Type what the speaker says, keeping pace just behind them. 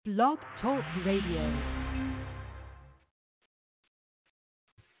Blog Talk Radio.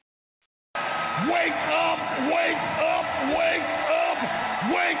 Wake up, wake up, wake up,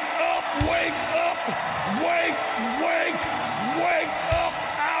 wake up, wake up, wake up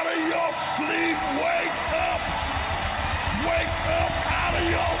out of your sleep, wake up out of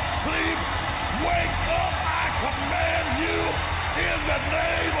your sleep, wake up, I command you in the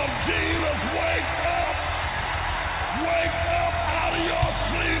name of Jesus, wake up out of your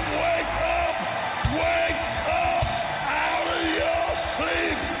sleep, wake up out of your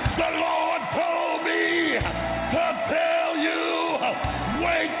sleep. The Lord told me to tell you,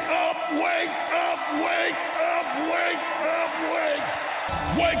 wake up, wake up, wake up, wake up,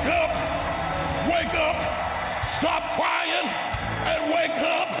 wake up, wake up, stop crying and wake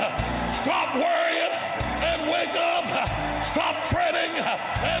up, stop worrying and wake up, stop fretting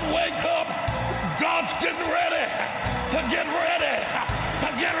and wake up. God's getting ready to get ready, to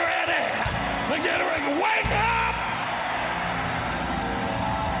get ready, to get ready. Wake up!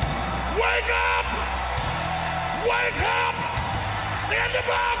 Wake up! Wake up! In the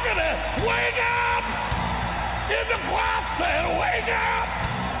balcony! Wake up! In the closet! Wake up!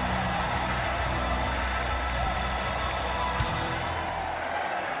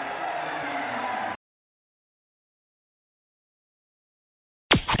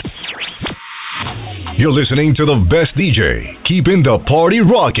 You're listening to the best DJ, keeping the party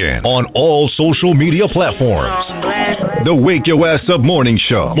rocking on all social media platforms. The Wake Your Ass Up Morning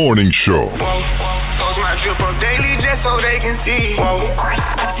Show. Morning Show. My drip on daily just so they can see.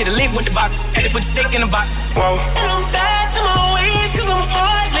 I see the link with the box, had to put the stick in the box. And I'm back to my ways 'cause I'm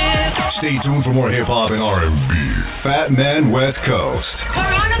falling. Stay tuned for more hip hop and R&B. Fat Man West Coast.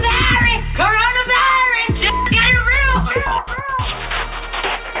 Coronavirus, just get real.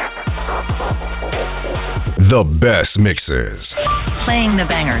 The best mixes. Playing the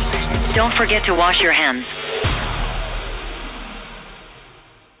bangers. Don't forget to wash your hands.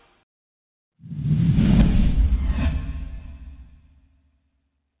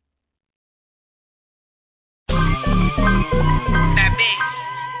 That bitch.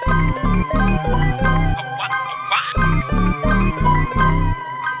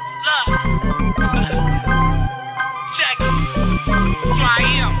 Look. Check it.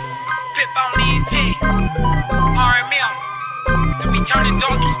 Triumph. Pip on the dick. RMM. And we turning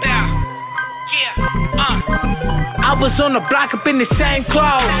donkey style. I was on the block up in the same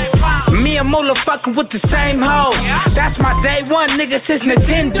clothes. Me and Mola fucking with the same hoe. That's my day one, nigga, since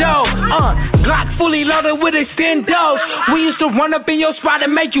Nintendo. Glock fully loaded with extendos. We used to run up in your spot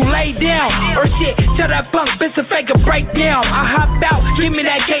and make you lay down. Or shit, tell that punk bitch to fake a breakdown. I hop out, give me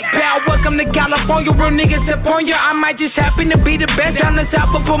that cake, pal. Welcome to California, real niggas upon you. I might just happen to be the best down the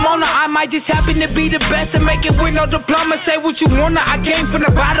south of Pomona. I might just happen to be the best and make it with no diploma. Say what you wanna, I came from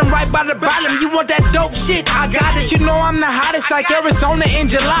the bottom, right by the bottom. You want that dope shit? I got it. You know I'm the hottest, like Arizona in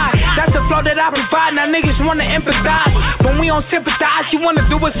July. That's the flow that I provide. Now niggas wanna empathize, but we don't sympathize. You wanna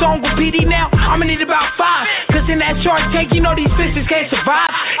do a song with PD now? I'ma need about 5. Cause in that short take, you know these bitches can't survive.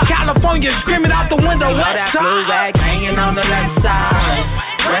 California screaming out the window. You know that blue rag hanging on the left side,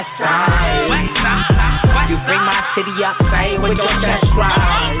 west side. You bring my city up, say with your chest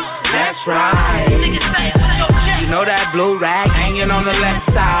right. That's right. You know that blue rag hanging on the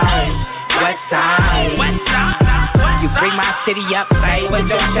left side, west side. You bring my city up, say with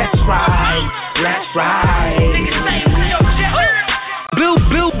your chest right. That's right.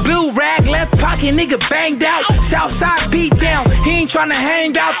 Blue rag, left pocket, nigga banged out. Southside beat down, he ain't tryna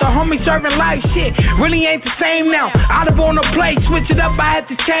hang out. The homie serving life shit, really ain't the same now. Out of on the plate, switch it up, I had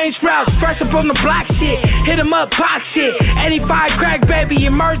to change routes. Fresh up on the block shit, hit him up, pop shit. 85 crack baby,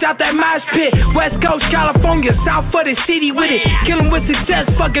 emerged out that mosh pit. West Coast, California, south of the city with it. Kill him with success,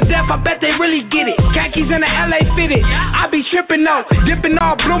 fuck a death, I bet they really get it. Khakis in the LA fitted, I be tripping though. Dipping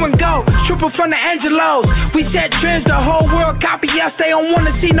all blue and gold, triple from the Angelos. We set trends, the whole world copy us. They don't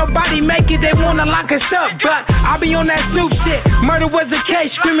wanna see nobody make it, they wanna lock us up. But I be on that Snoop shit, murder was the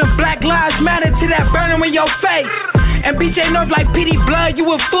case. Screaming Black Lives Matter to that burning in your face. And BJ knows like PD blood,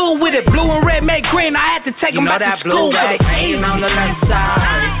 you a fool with it. Blue and red make green, I had to take him back to school. You know that blue rag hanging on the left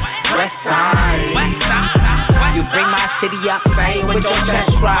side, west side. You bring my city up, say with your chest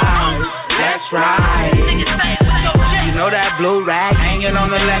right. That's right. You know that blue rag hanging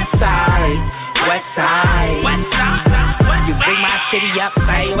on the left side, west side. You bring my city up,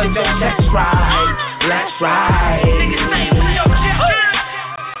 say with your chest right. That's right.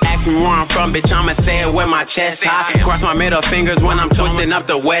 ask me where I'm from, bitch, I'ma say it with my chest high. Cross my middle fingers when I'm twisting up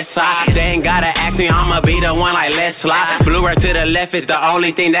the west side. They ain't gotta ask me, I'ma be the one like let's fly. Blue right to the left is the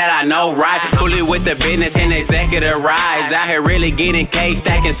only thing that I know, right? Fully with the business and executive rise. Out here really getting cake,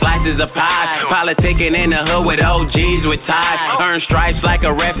 stacking slices of pie. Politicking in the hood with OGs with ties. Earn stripes like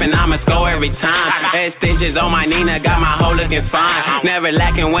a ref and I'ma score every time. Head stitches on my Nina, got my hoe looking fine. Never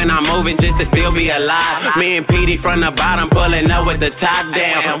lacking when I'm moving just to still be alive. Me and Petey from the bottom pulling up with the top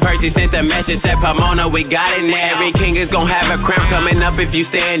down. Percy sent the message, said Pomona, we got it now. Every king is gon' have a crown coming up if you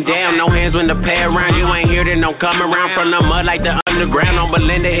stand down. No hands when the play around, you ain't here, then don't come around. From the mud like the underground on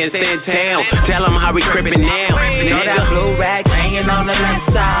Belinda in San Town. Tell them how we crippin' now. You know that blue rag hanging on the left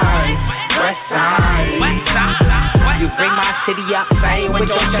side, west side. You bring my city up, say with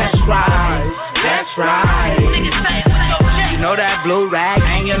your chest rise. That's right. You know that blue rag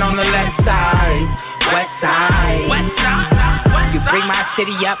hanging on the left side, west side. You bring my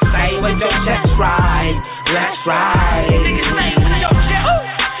city up, say with your chest rise. That's right.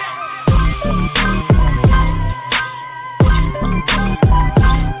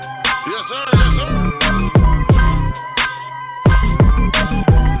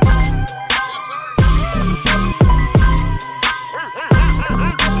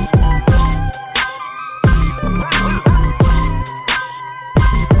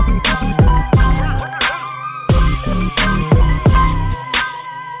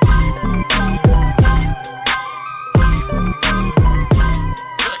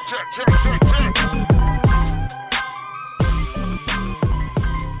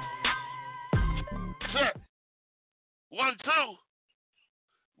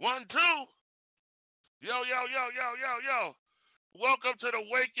 One, two. Yo. Welcome to the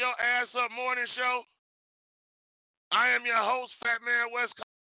Wake Your Ass Up Morning Show. I am your host, Fat Man West.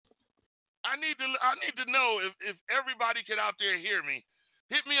 I need to know if everybody can out there hear me.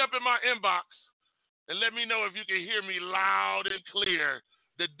 Hit me up in my inbox and let me know if you can hear me loud and clear.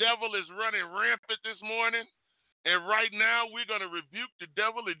 The devil is running rampant this morning, and right now we're going to rebuke the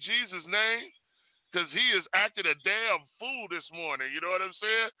devil in Jesus' name. Because he is acting a damn fool this morning, you know what I'm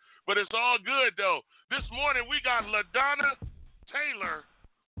saying? But it's all good, though. This morning, we got LaDONNA Taylor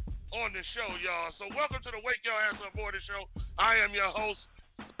on the show, y'all. So welcome to the Wake Your Ass Up Morning Show. I am your host,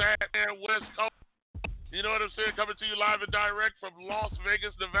 Fat Man West Coast. You know what I'm saying? Coming to you live and direct from Las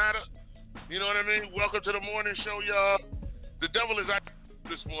Vegas, Nevada. You know what I mean? Welcome to the morning show, y'all. The devil is acting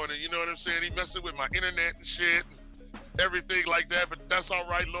this morning, you know what I'm saying? He messing with my internet and shit and everything like that, but that's all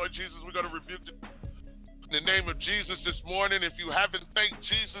right, Lord Jesus. We're going to rebuke in the name of Jesus this morning. If you haven't thanked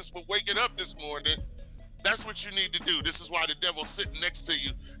Jesus for waking up this morning, that's what you need to do. This is why the devil's sitting next to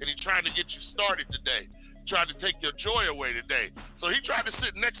you, and he's trying to get you started today. Trying to take your joy away today. So he tried to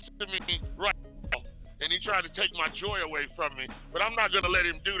sit next to me right now, and he tried to take my joy away from me. But I'm not going to let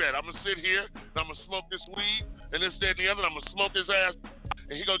him do that. I'm going to sit here, and I'm going to smoke this weed, and this, that, and the other. I'm going to smoke his ass,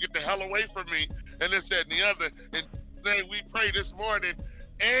 and he going to get the hell away from me, and this, that, and the other. And today we pray this morning,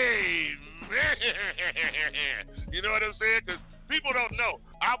 amen. You know what I'm saying? Because people don't know.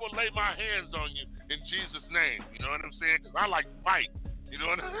 I will lay my hands on you in Jesus' name. You know what I'm saying? Because I like to fight. You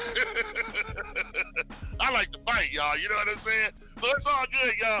know what I'm saying? I like to fight, y'all. You know what I'm saying? So it's all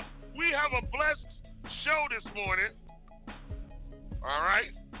good, y'all. We have a blessed show this morning. All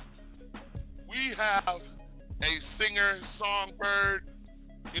right? We have a singer, songbird.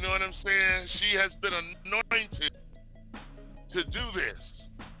 You know what I'm saying? She has been anointed to do this.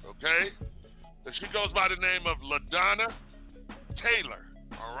 Okay? So she goes by the name of LaDONNA Taylor,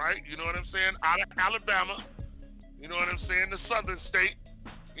 all right? You know what I'm saying? Out of Alabama, you know what I'm saying? The southern state,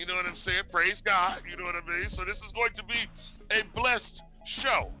 you know what I'm saying? Praise God, you know what I mean? So this is going to be a blessed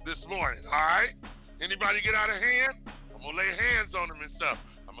show this morning, all right? Anybody get out of hand? I'm going to lay hands on them and stuff.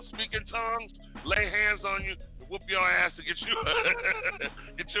 I'm going to speak in tongues, lay hands on you, and whoop your ass to get you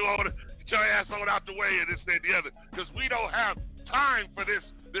get your ass on out the way and this, that, and the other. Because we don't have time for this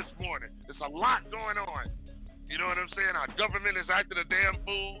morning. There's a lot going on. You know what I'm saying? Our government is acting a damn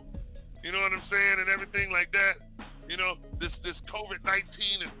fool. You know what I'm saying? And everything like that. You know, this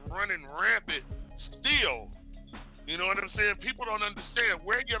COVID-19 is running rampant still. You know what I'm saying? People don't understand.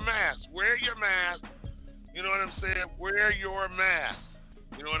 Wear your mask. Wear your mask. You know what I'm saying? Wear your mask.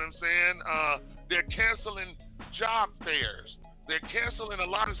 You know what I'm saying? They're canceling job fairs. They're canceling a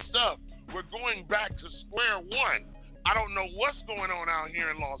lot of stuff. We're going back to square one. I don't know what's going on out here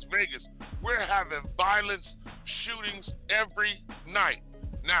in Las Vegas. We're having violence, shootings every night.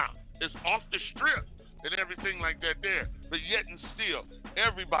 Now, it's off the strip and everything like that there. But yet and still,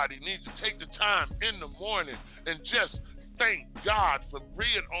 everybody needs to take the time in the morning and just thank God for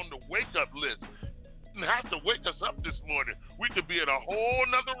being on the wake-up list. didn't have to wake us up this morning. We could be in a whole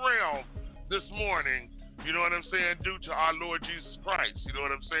nother realm this morning, you know what I'm saying, due to our Lord Jesus Christ, you know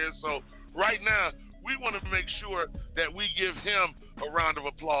what I'm saying? So right now, we want to make sure that we give him a round of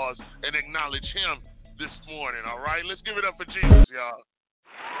applause and acknowledge him this morning, all right? Let's give it up for Jesus, y'all.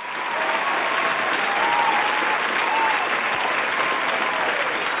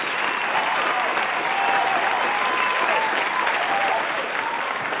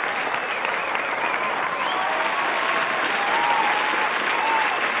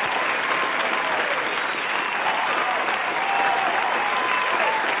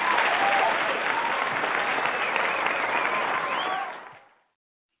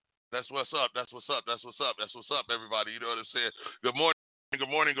 That's what's up. That's what's up. That's what's up. That's what's up, everybody. You know what I'm saying? Good morning. Good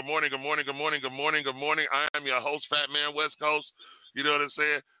morning. Good morning. Good morning. Good morning. Good morning. Good morning. I am your host, Fat Man West Coast. You know what I'm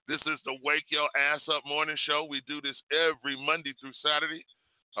saying? This is the Wake Your Ass Up Morning Show. We do this every Monday through Saturday.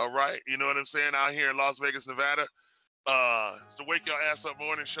 All right. You know what I'm saying? Out here in Las Vegas, Nevada. It's the Wake Your Ass Up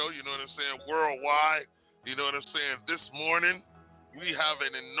Morning Show. You know what I'm saying? Worldwide. You know what I'm saying? This morning, we have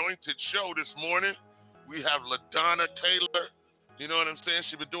an anointed show this morning. We have LaDONNA Taylor. You know what I'm saying?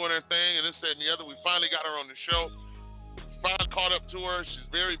 She's been doing her thing and this, that, and the other. We finally got her on the show. Finally caught up to her. She's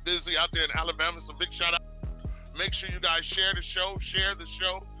very busy out there in Alabama. So big shout out. Make sure you guys share the show. Share the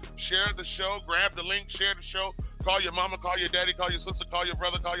show. Share the show. Grab the link. Share the show. Call your mama. Call your daddy. Call your sister. Call your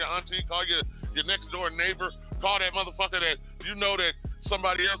brother. Call your auntie. Call your next door neighbor. Call that motherfucker that you know that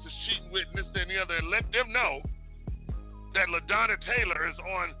somebody else is cheating with and this, that, and the other. And let them know that LaDonna Taylor is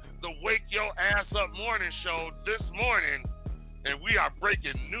on the Wake Your Ass Up Morning Show this morning. And we are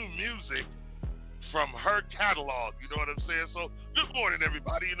breaking new music from her catalog. You know what I'm saying? So, good morning,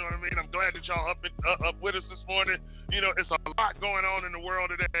 everybody. You know what I mean? I'm glad that y'all up with us this morning. You know, it's a lot going on in the world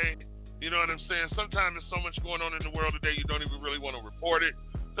today. You know what I'm saying? Sometimes there's so much going on in the world today, you don't even really want to report it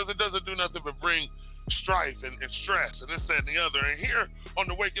because it doesn't do nothing but bring strife and stress and this, that, and the other. And here on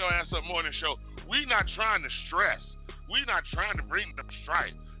the Wake Your Ass Up Morning Show, we not trying to stress. We not trying to bring them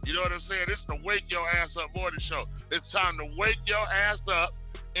strife. You know what I'm saying? It's the Wake Your Ass Up Morning Show. It's time to wake your ass up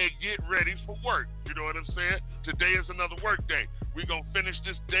and get ready for work. You know what I'm saying? Today is another work day. We're going to finish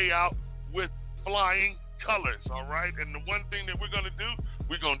this day out with flying colors, all right? And the one thing that we're going to do,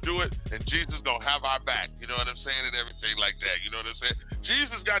 we're going to do it, and Jesus is going to have our back. You know what I'm saying? And everything like that. You know what I'm saying?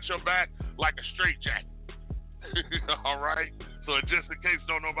 Jesus got your back like a straitjacket. All right? So just in case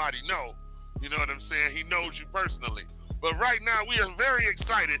don't nobody know, you know what I'm saying? He knows you personally. But right now, we are very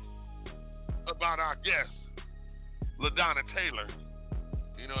excited about our guest, LaDONNA Taylor.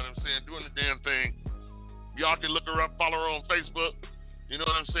 You know what I'm saying? Doing the damn thing. Y'all can look her up, follow her on Facebook. You know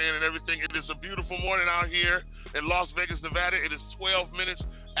what I'm saying? And everything. It is a beautiful morning out here in Las Vegas, Nevada. It is 12 minutes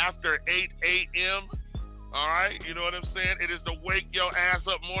after 8 a.m. All right? You know what I'm saying? It is the Wake Your Ass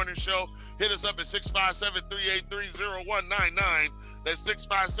Up Morning Show. Hit us up at 657-383-0199. That's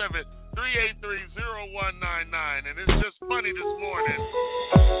 657-383-0199. And it's just funny this morning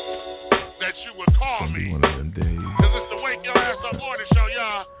that you would call me. Because it's the Wake Your Ass Up Morning Show,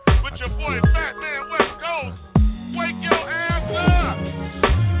 y'all. With your boy, Fat Man West Coast. Wake your ass up.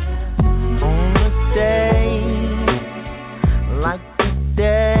 On a day like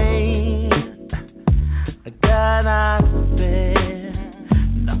today, I got out of bed.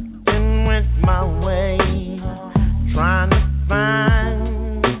 Nothing went my way. Trying to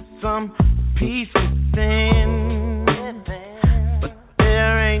find some peace within, but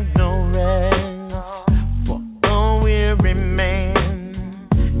there ain't no rest for a weary man.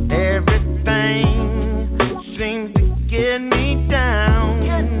 Everything seems to get me down,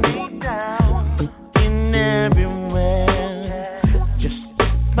 looking everywhere just to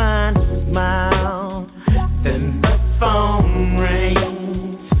find a smile. Then the phone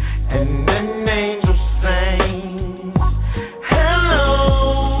rings and an angel sings,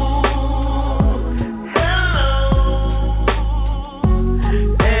 hello,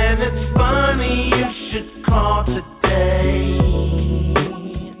 and it's funny you should call today.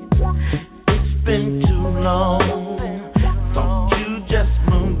 It's been too long, thought you just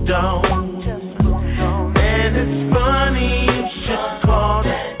moved on. And it's funny you should call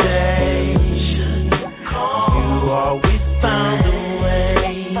today. You always found a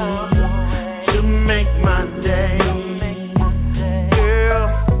way to make my day. Girl,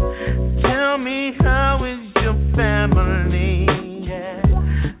 tell me, how is your family?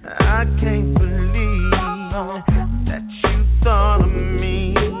 I can't believe that you thought of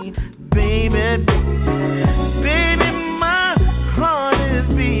me, baby. Baby, my heart is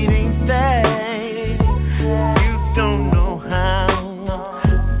beating fast.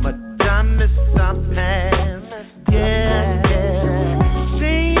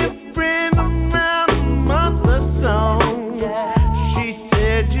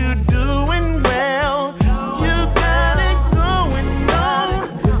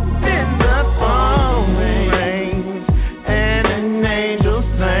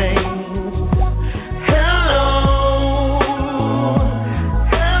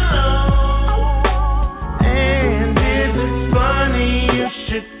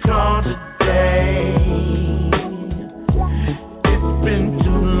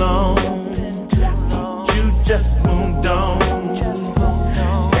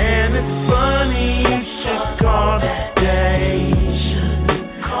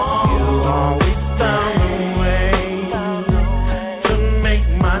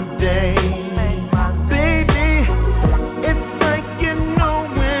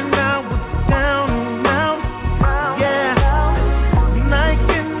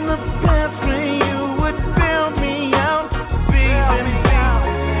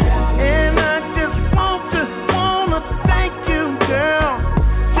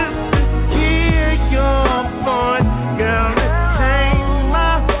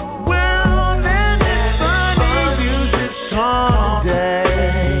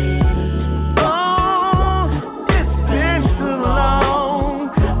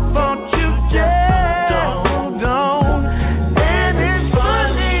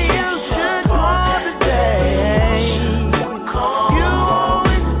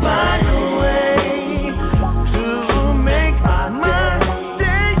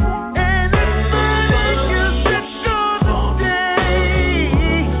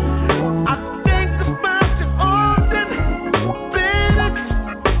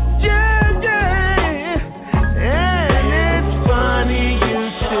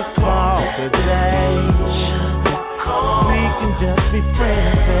 'cause it ain't. We can just be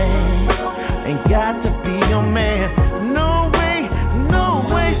friends, babe. Ain't got to be your man. No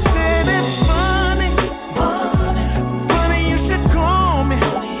way, said it's funny. Funny you should call me.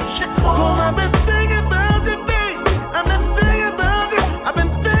 Cause I've been thinking about you, babe. I've been thinking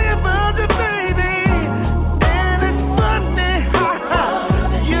about you, baby. And it's funny,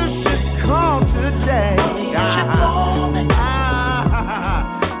 you should call today.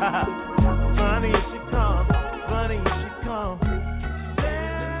 Funny you should come, funny you should come.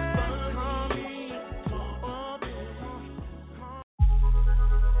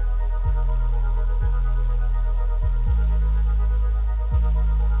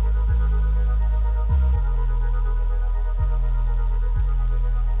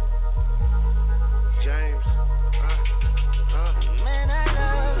 James, man, I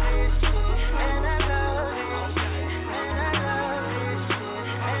love this shit, and I love this shit, and I love this shit,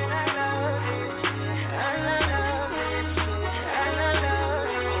 and I love this shit, and I love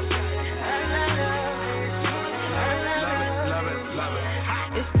this shit, and I love this shit, and I love this shit,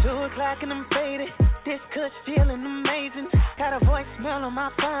 It's 2 o'clock and I'm faded. This cush feeling amazing. Got a voicemail on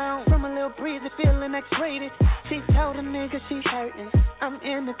my phone from a little breezy feeling X-rated. She told a nigga she hurting. I'm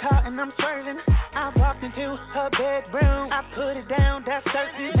in the car and I'm swerving. I walked into her bedroom. I put it down, that's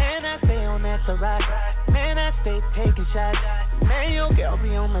certain. Man, I stay on that rock. Man, I stay taking shots. Man, your girl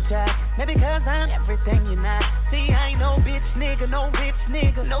be on my top. Maybe cause I'm everything you're not. See, I ain't no bitch nigga, no rich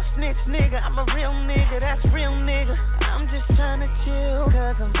nigga, no snitch nigga. I'm a real nigga, that's real nigga. I'm just trying to chill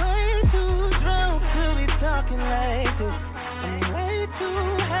cause I'm way too drunk to be talking like this. I'm way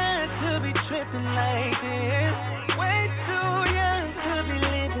too high to be tripping like this. Way too young to be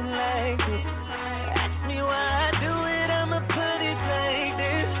living like this. Ask me why I do it, I'ma put it like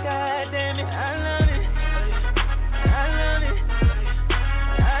this. God damn it, I love it. I love it.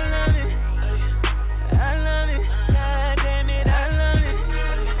 I love it. I love it. God damn it, I love it.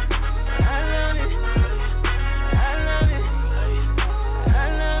 I love it. I love it. I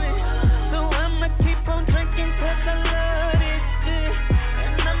love it. So I'ma keep on drinking cause I love this shit.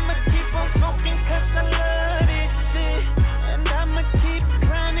 And I'ma keep on smoking cause I love this shit. And I'ma keep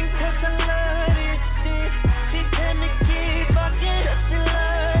grinding cause I love this shit. She tell me keep fucking cause she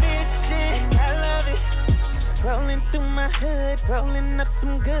love this shit. And I love it. Rolling through my hood, rolling up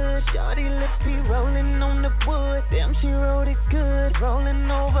some good. Shorty lippy rolling on the wood. Damn, she rolled it good. Rolling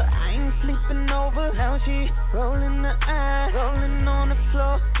over, I ain't sleeping over. Now she rolling the eye, rolling on the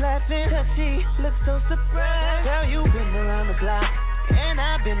floor, laughing cause she looks so surprised. Girl, you been around the block, and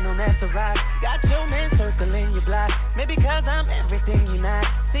I've been on that rock. Got your man circling your block. Maybe cause I'm everything you're not.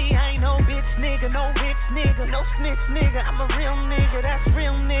 See, I ain't no bitch nigga, no rich nigga, no snitch nigga. I'm a real nigga, that's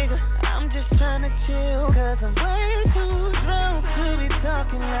real nigga. I'm just trying to chill cause I'm way too drunk to be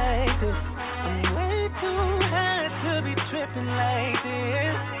talking like this. I'm way too high to be tripping like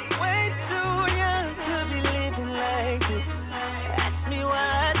this. Way too young to be living like this. Ask me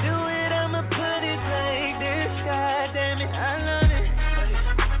why I do it, I'ma put it like this. God damn it, I love it.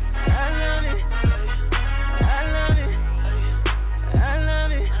 I love it. I love it. I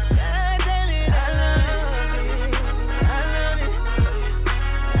love it. God damn it, I love it. I love it.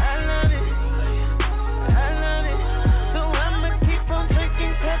 I love it. I love it. So I'ma keep on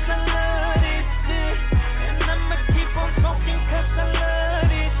drinking cause I love this shit. And I'ma keep on smoking cause I love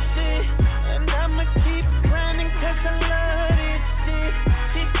this shit. And I'ma keep grinding cause I love this shit.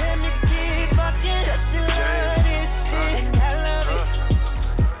 She tell me keep fucking cause she love this shit. I love it.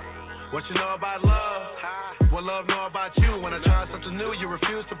 What you know about love? What love know about you? When I try something new, you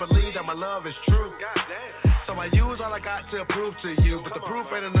refuse to believe that my love is true. So I use all I got to prove to you, but the proof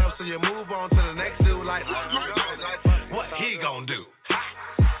ain't enough, so you move on to the next dude. Like, what he gon' do?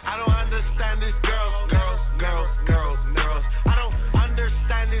 I don't understand these girls. I don't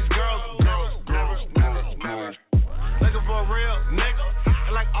understand these girls. Looking for a real nigga,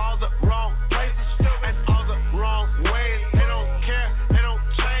 in like all the wrong places and all the wrong ways. They don't care, they don't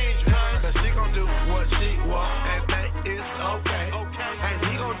change, cause she gon' do what she want, and that is okay. And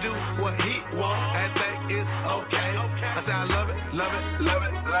he gon' do what he want, and that is okay. I say I love it, love it, love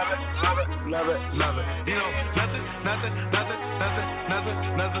it, love it, love it, love it, love it. You know, nothing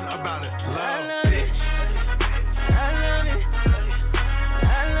about it. Love, bitch. I love it.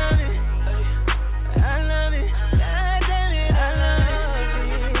 I love it. I love it. God damn it, I love it.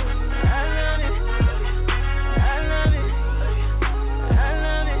 I love it. I love it. I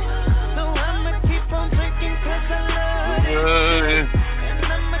love it. So I'ma keep on drinking cause I love it. And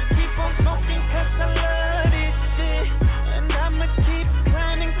I'ma keep on smoking cause I love this shit. And I'ma keep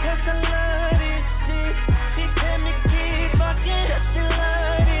grinding cause I love this shit. She tell me keep fucking cause she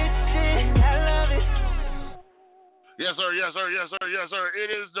love this shit. Yes, sir, yes, sir, yes, sir, yes, sir. It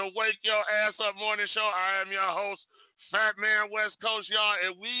is the Wake Your Ass Up Morning Show. I am your host, Fat Man West Coast, y'all,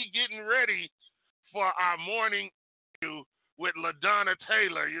 and we getting ready for our morning interview with LaDONNA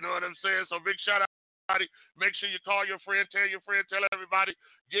Taylor. You know what I'm saying? So big shout out to everybody. Make sure you call your friend, tell everybody.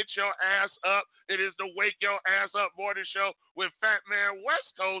 Get your ass up. It is the Wake Your Ass Up Morning Show with Fat Man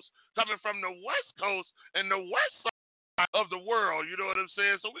West Coast, coming from the West Coast and the West side of the world, you know what I'm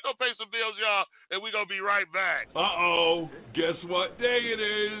saying? So we're going to pay some bills, y'all, and we're going to be right back. Uh-oh. Guess what day it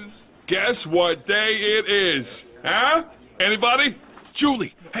is? Guess what day it is? Huh? Anybody?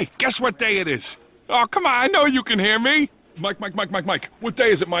 Julie, hey, guess what day it is? Oh, come on, I know you can hear me. Mike. What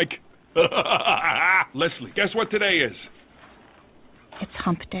day is it, Mike? Leslie, guess what today is? It's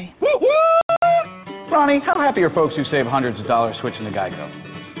hump day. Woo-hoo! Ronnie, how happy are folks who save hundreds of dollars switching to Geico?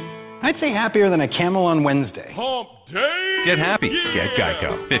 I'd say happier than a camel on Wednesday. Hump day! Get happy. Yeah. Get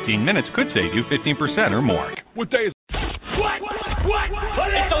Geico. 15 minutes could save you 15% or more. What day is it? What?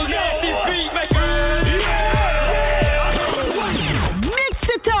 Mix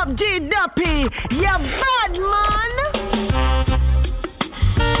it up, D-Duppy. You bad man.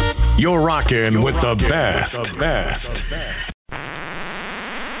 You're rocking with the best.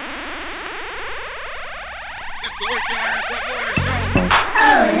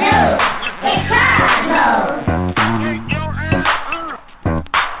 Oh no, Chicago! Get your ass up.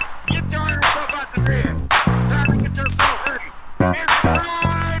 Get your ass up out the bed. Time to get yourself ready. It's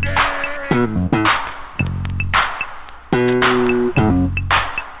Friday.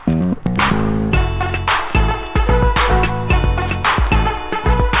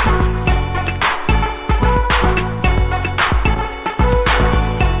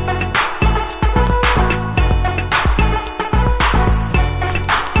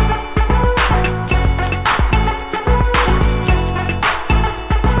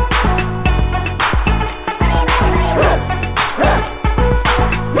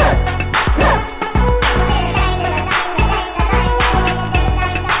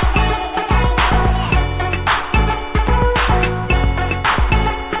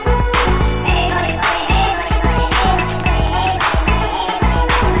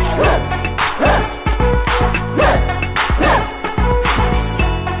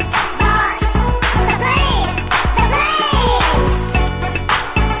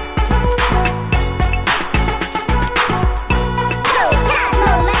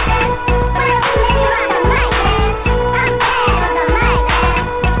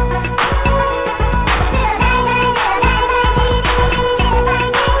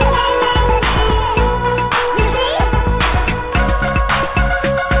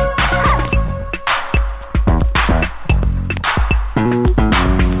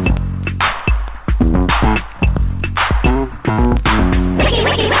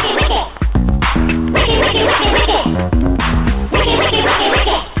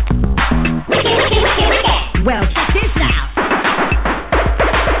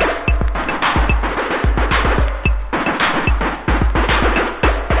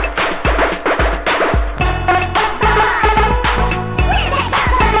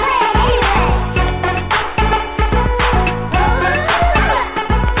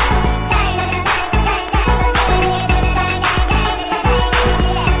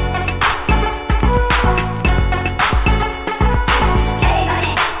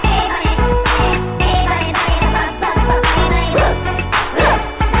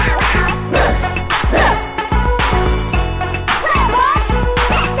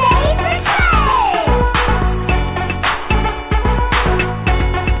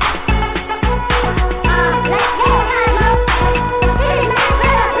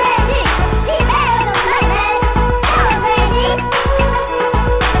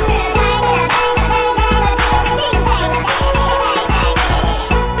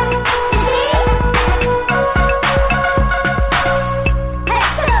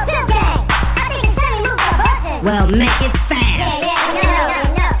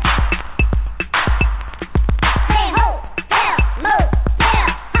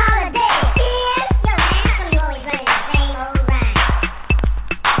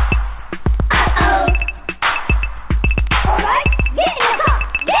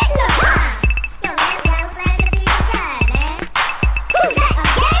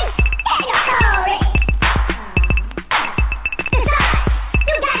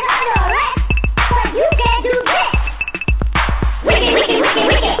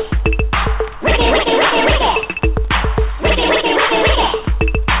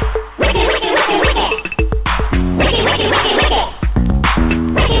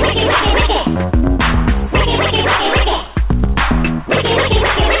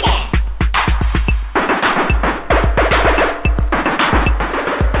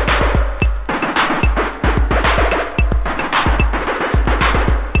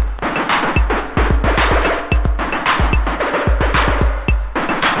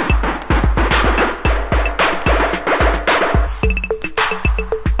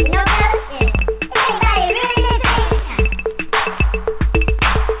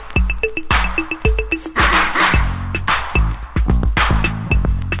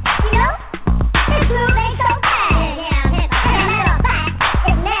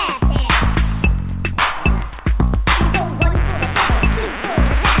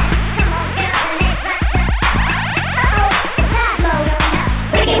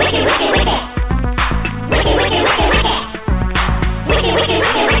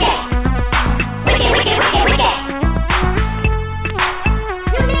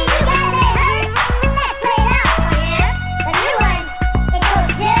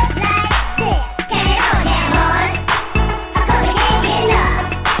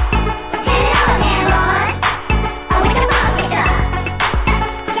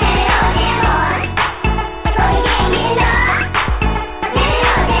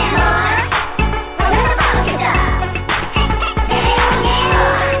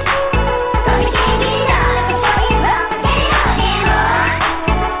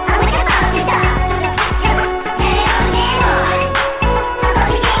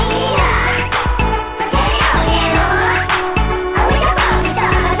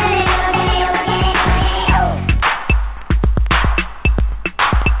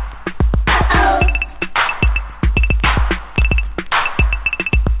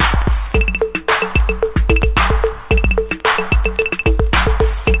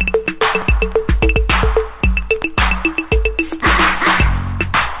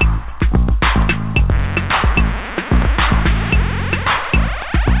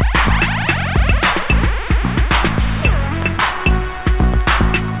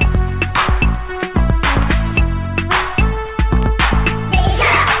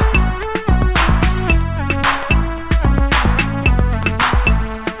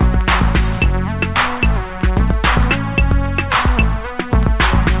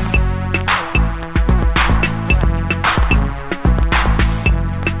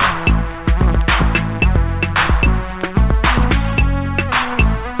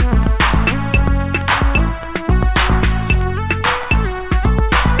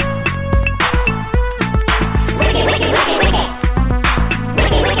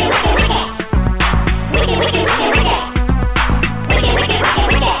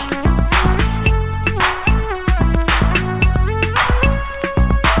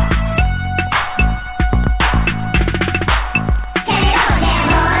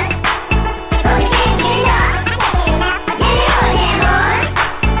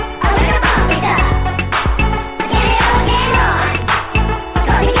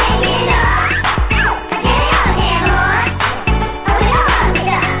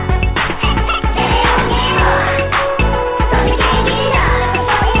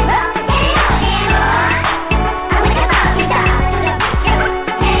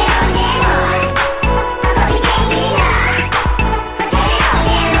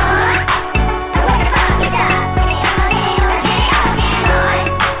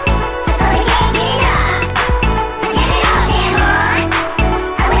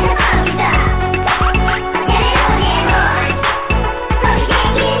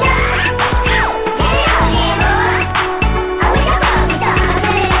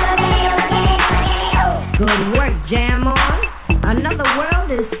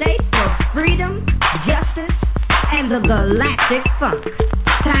 the galactic funk.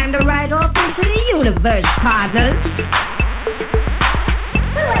 Time to ride off into the universe, partners.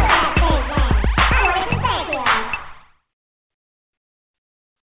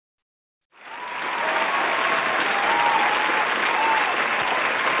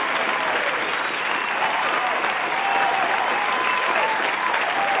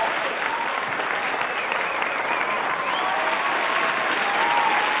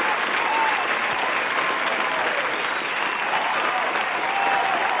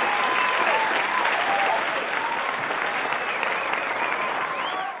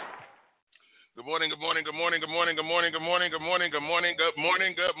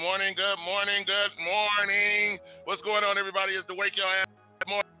 Good morning. What's going on, everybody? It's the Wake Your Ass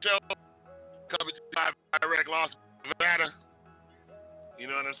Morning Show. Coming to you live direct Las Nevada. You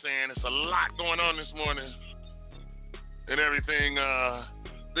know what I'm saying? It's a lot going on this morning and everything.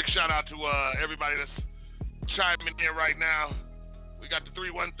 Big shout out to everybody that's chiming in right now. We got the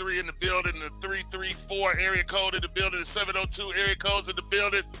 313 in the building, the 334 area code in the building, the 702 area codes in the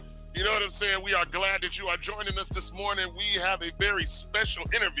building. You know what I'm saying? We are glad that you are joining us this morning. We have a very special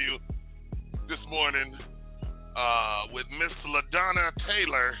interview this morning with Miss LaDONNA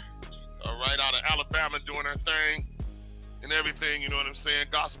Taylor, right out of Alabama, doing her thing and everything. You know what I'm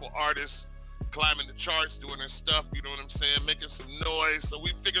saying? Gospel artist, climbing the charts, doing her stuff. You know what I'm saying? Making some noise. So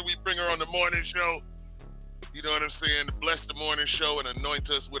we figured we'd bring her on the morning show. You know what I'm saying? To bless the morning show and anoint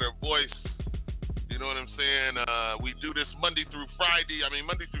us with her voice. You know what I'm saying? We do this Monday through Saturday, 8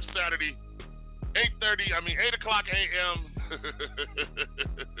 o'clock a.m.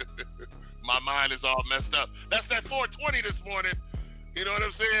 My mind is all messed up. That's that 420 this morning. You know what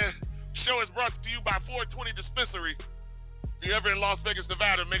I'm saying? Show is brought to you by 420 Dispensary. If you're ever in Las Vegas,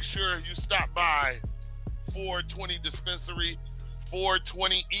 Nevada, make sure you stop by 420 Dispensary,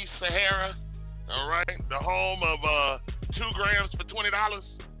 420 East Sahara. All right, the home of 2 grams for $20,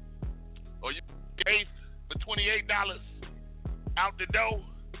 or you eighth for $28 out the door.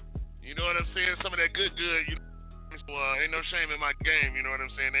 You know what I'm saying? Some of that good. You know, ain't no shame in my game. You know what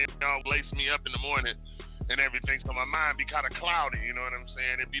I'm saying? They all lace me up in the morning and everything, so my mind be kind of cloudy. You know what I'm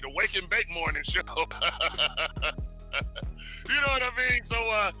saying? It'd be the Wake and Bake morning show. You know what I mean? So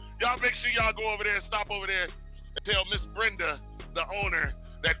y'all make sure y'all go over there, stop over there, and tell Miss Brenda, the owner,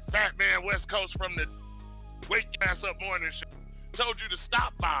 that Fat Man West Coast from the Wake Your Ass Up morning show, told you to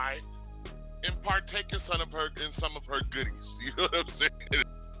stop by and partake in some of her goodies. You know what I'm saying?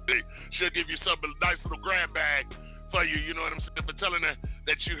 She'll give you some nice little grab bag for you. You know what I'm saying? But telling her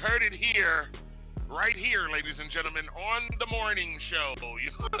that you heard it here, right here, ladies and gentlemen, on the morning show. You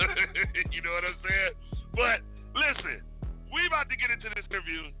know what I'm saying? But listen, we about to get into this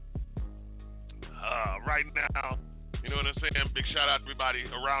interview right now. You know what I'm saying? Big shout out to everybody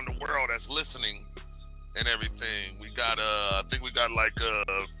around the world that's listening and everything. We got I think we got like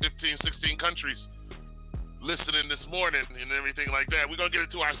 15, 16 countries listening this morning and everything like that. We're going to get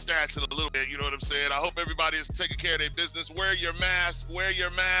into our stats in a little bit. You know what I'm saying? I hope everybody is taking care of their business. Wear your mask.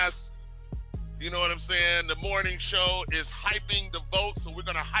 You know what I'm saying? The morning show is hyping the vote, so we're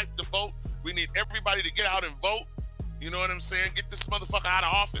going to hype the vote. We need everybody to get out and vote. You know what I'm saying? Get this motherfucker out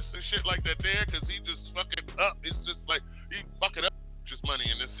of office and shit like that there, because he just fucking up. It's just like, he fucking up just money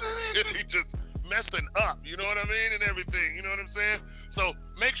in this. He just messing up. You know what I mean? And everything. You know what I'm saying? So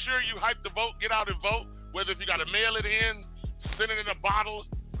make sure you hype the vote. Get out and vote. Whether if you got to mail it in, send it in a bottle,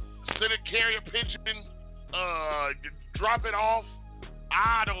 send it carrier pigeon, drop it off,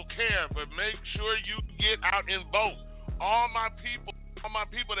 I don't care. But make sure you get out and vote. All my people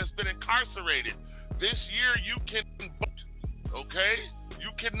that's been incarcerated, this year you can vote, okay?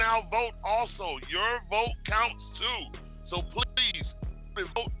 You can now vote also. Your vote counts too. So please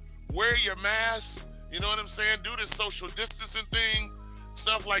vote, wear your mask, you know what I'm saying? Do this social distancing thing,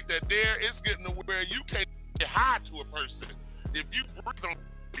 stuff like that there. It's getting to where you can't get high to a person. If you breathe on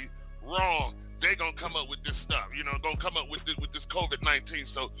wrong, they gonna come up with this stuff, you know, gonna come up with this COVID-19.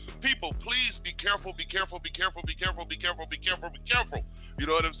 So people, please be careful. You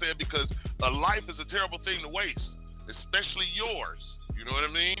know what I'm saying? Because a life is a terrible thing to waste, especially yours. You know what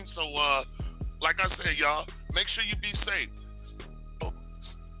I mean? So, like I said, y'all, make sure you be safe.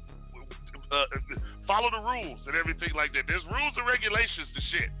 Follow the rules and everything like that. There's rules and regulations to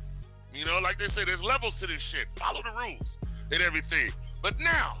shit. You know, like they say, there's levels to this shit. Follow the rules and everything. But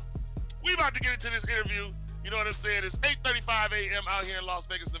now, we about to get into this interview. You know what I'm saying? It's 8:35 a.m. out here in Las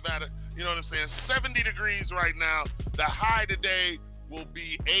Vegas, Nevada. You know what I'm saying? 70 degrees right now. The high today will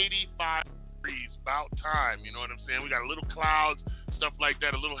be 85 degrees. About time. You know what I'm saying? We got a little clouds, stuff like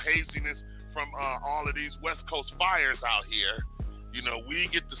that, a little haziness from all of these West Coast fires out here. You know, we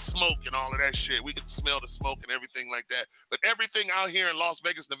get the smoke and all of that shit. We get to smell the smoke and everything like that. But everything out here in Las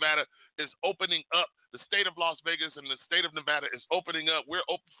Vegas, Nevada is opening up. The state of Las Vegas and the state of Nevada is opening up. We're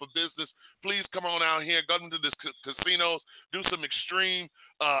open for business. Please come on out here. Go into the casinos. Do some extreme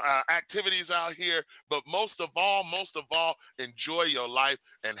activities out here. But most of all, enjoy your life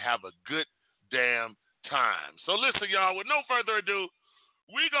and have a good damn time. So listen, y'all, with no further ado,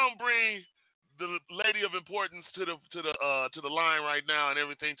 we going to bring the lady of importance to the line right now and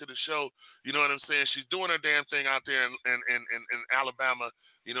everything to the show. You know what I'm saying? She's doing her damn thing out there in Alabama.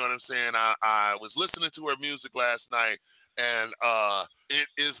 You know what I'm saying? I was listening to her music last night, and it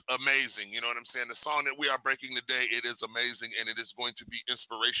is amazing. You know what I'm saying? The song that we are breaking today, it is amazing, and it is going to be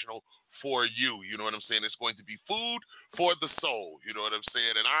inspirational for you. You know what I'm saying? It's going to be food for the soul. You know what I'm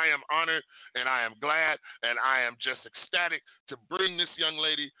saying? And I am honored, and I am glad, and I am just ecstatic to bring this young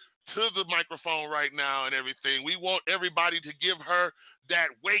lady to the microphone right now and everything. We want everybody to give her that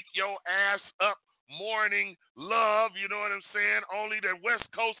wake your ass up morning love, you know what I'm saying, only that West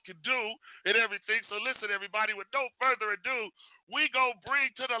Coast can do and everything. So listen, everybody, with no further ado, we go bring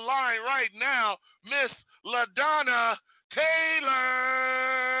to the line right now Miss LaDONNA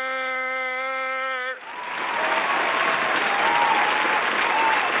Taylor.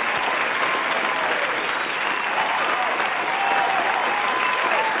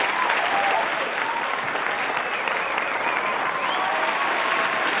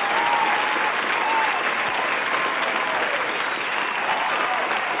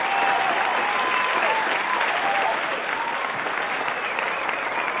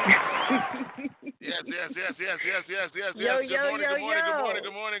 Yes. Yo. Good morning.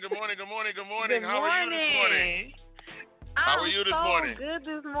 How are you this morning? How are you this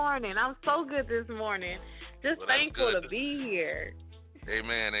morning? I'm so good this morning. Just thankful to be here.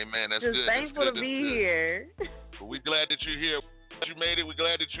 Amen. That's just good. Just thankful to be here. Well, we're glad that you're here. You made it. We're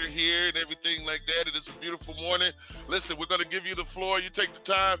glad that you're here and everything like that. It is a beautiful morning. Listen, we're going to give you the floor. You take the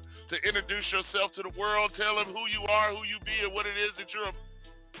time to introduce yourself to the world. Tell them who you are, who you be, and what it is that you're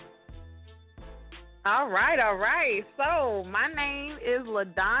All right. So my name is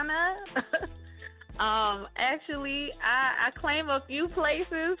LaDONNA. Actually, I claim a few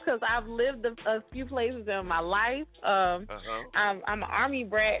places because I've lived a few places in my life. I'm an Army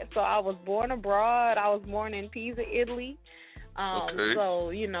brat, so I was born abroad. I was born in Pisa, Italy. So,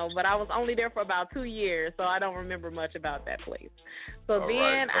 you know, but I was only there for about 2 years, so I don't remember much about that place. So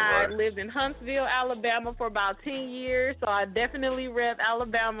I lived in Huntsville, Alabama for about 10 years, so I definitely rep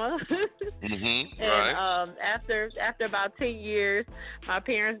Alabama. After about 10 years, my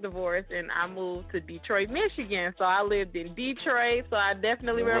parents divorced, and I moved to Detroit, Michigan. So I lived in Detroit, so I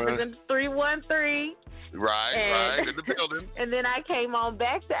definitely represent 313. Right, in the building. And then I came on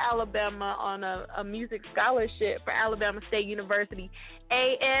back to Alabama on a music scholarship for Alabama State University.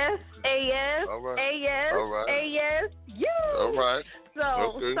 AS. All right.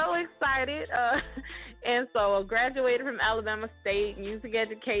 So excited. And so I graduated from Alabama State, music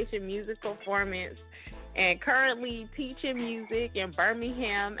education, music performance, and currently teaching music in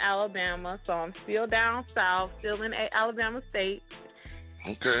Birmingham, Alabama. So I'm still down south, still in Alabama State.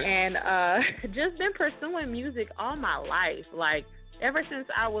 Okay. And just been pursuing music all my life. Like, ever since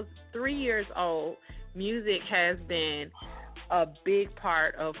I was 3 years old, music has been a big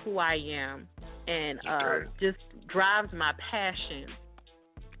part of who I am, and just drives my passion.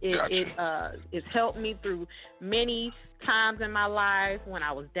 It's helped me through many times in my life when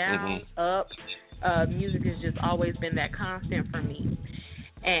I was down, up. Music has just always been that constant for me.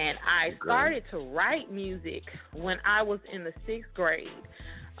 And I started to write music when I was in the 6th grade.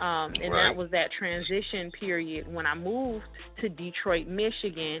 That was that transition period when I moved to Detroit,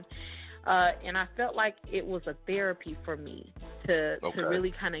 Michigan. And I felt like it was a therapy for me to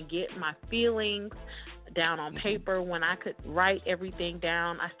really kind of get my feelings down on paper. When I could write everything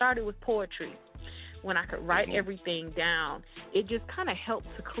down, I started with poetry. When I could write everything down, it just kind of helped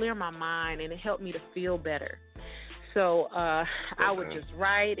to clear my mind, and it helped me to feel better. So I would just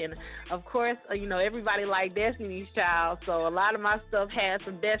write, and of course, everybody liked Destiny's Child, so a lot of my stuff had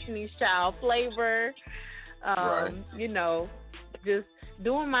some Destiny's Child flavor. Just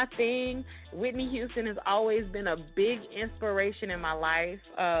doing my thing. Whitney Houston has always been a big inspiration in my life.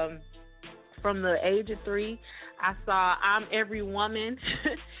 From the age of 3, I saw I'm Every Woman.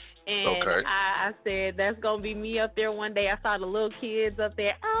 And I said, that's going to be me up there one day. I saw the little kids up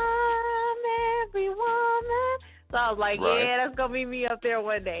there, I'm every woman. So I was like, yeah, that's going to be me up there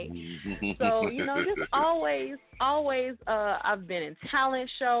one day. So, just always, I've been in talent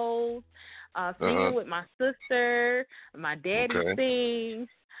shows, singing with my sister, my daddy sings.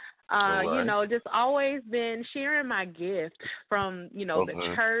 You know, just always been sharing my gift from, you know, the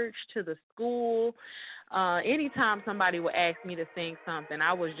church to the school. Anytime somebody would ask me to sing something,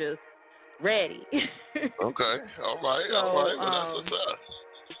 I was just ready. Okay. All right. So, All right. Well, that's what's up.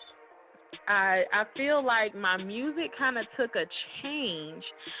 I feel like my music kind of took a change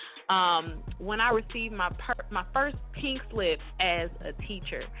when I received my first pink slip as a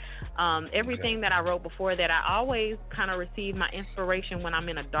teacher. Everything that I wrote before that, I always kind of receive my inspiration when I'm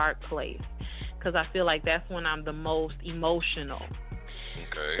in a dark place, because I feel like that's when I'm the most emotional.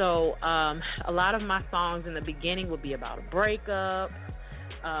 Okay. So a lot of my songs in the beginning would be about a breakup,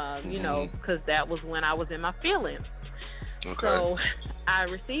 you know, because that was when I was in my feelings. Okay. So I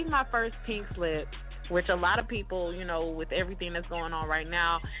received my first pink slip, which a lot of people, you know, with everything that's going on right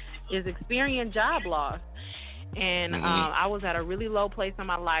now, is experiencing job loss. And I was at a really low place in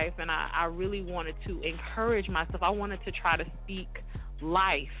my life, and I really wanted to encourage myself. I wanted to try to speak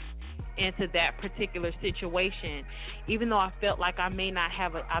life into that particular situation. Even though I felt like I may not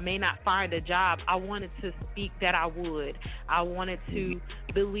find a job, I wanted to speak that I would. I wanted to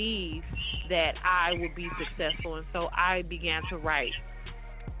believe that I would be successful. And so I began to write,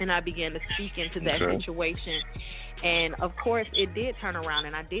 and I began to speak into that situation. And of course, it did turn around,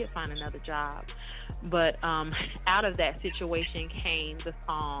 and I did find another job. But out of that situation came the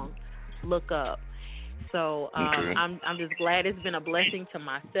song "Look Up." So I'm just glad it's been a blessing to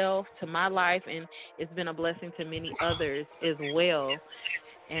myself, to my life, and it's been a blessing to many others as well.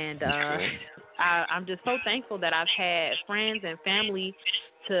 And I'm just so thankful that I've had friends and family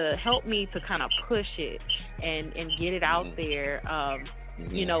to help me to kind of push it and get it out there.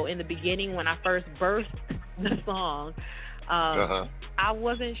 You know, in the beginning when I first birthed the song, I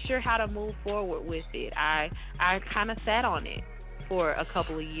wasn't sure how to move forward with it. I kind of sat on it for a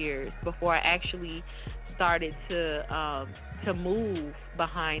couple of years before I actually started to move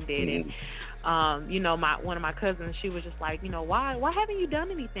behind it. And you know, one of my cousins, she was just like, you know, why haven't you done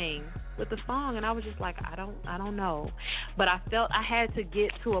anything with the song? And I was just like, I don't know. But I felt I had to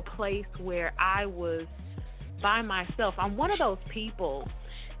get to a place where I was by myself. I'm one of those people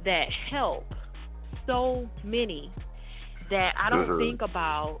that help so many that I don't think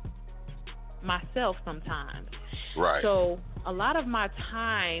about myself sometimes. Right. So a lot of my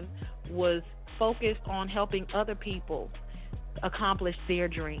time was focused on helping other people accomplish their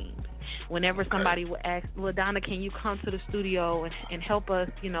dreams. Whenever somebody would ask, LaDonna, can you come to the studio and help us,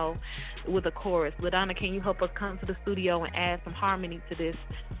 you know, with a chorus? LaDonna, can you help us come to the studio and add some harmony to this?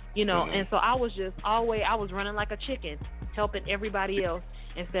 You know, and so I was just I was running like a chicken, helping everybody else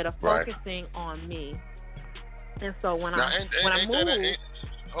instead of focusing on me. And so when I moved,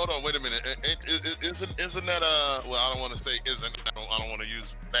 hold on, wait a minute. Isn't that well, I don't want to say isn't. I don't want to use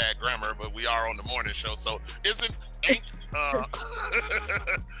bad grammar, but we are on the morning show, so ain't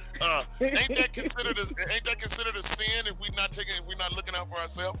that considered a sin if we're not looking out for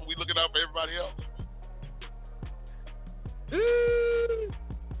ourselves, and we looking out for everybody else?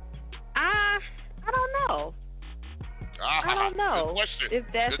 I don't know. I don't know if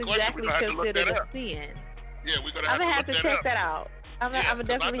that's exactly considered a sin. Yeah, we're gonna I'm gonna have to check that out. I would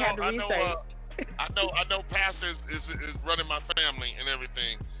definitely have to research. I know Pastor is running my family and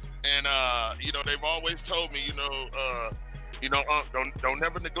everything, and you know, they've always told me, don't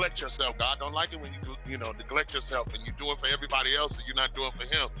never neglect yourself. God don't like it when you neglect yourself and you do it for everybody else and you're not doing it for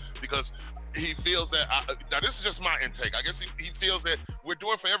Him, because He feels that. Now this is just my intake. I guess he feels that we're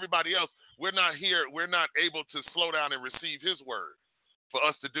doing for everybody else. We're not able to slow down and receive His word for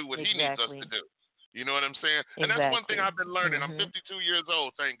us to do what He needs us to do. You know what I'm saying? And that's one thing I've been learning. I'm 52 years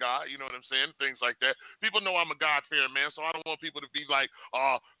old, thank God. You know what I'm saying? Things like that. People know I'm a God-fearing man, so I don't want people to be like,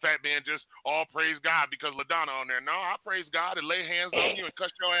 oh, fat man, just all praise God because LaDonna on there. No, I praise God and lay hands on you and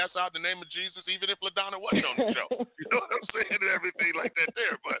cuss your ass out in the name of Jesus, even if LaDonna wasn't on the show. You know what I'm saying? And everything like that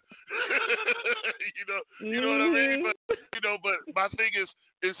there. But, you know what I mean? But my thing is,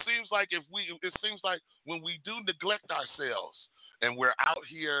 it seems like when we do neglect ourselves and we're out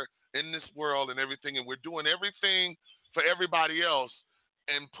here in this world and everything, and we're doing everything for everybody else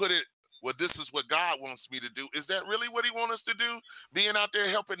and put it, well, this is what God wants me to do. Is that really what He wants us to do? Being out there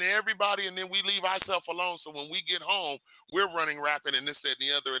helping everybody, and then we leave ourselves alone, so when we get home, we're running rapid and this, that, and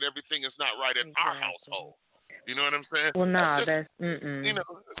the other, and everything is not right in our household. You know what I'm saying? Well, no, that's you know,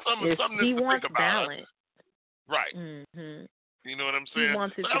 something He to wants think about. balance. Right. You know what I'm saying? He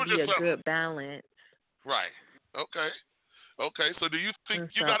wants it to be a good balance. Right. Okay, so do you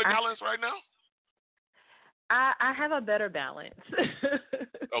think you got a balance right now? I have a better balance.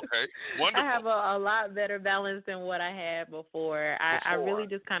 Okay, wonderful. I have a lot better balance than what I had before. I really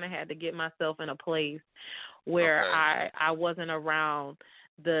just kind of had to get myself in a place where I wasn't around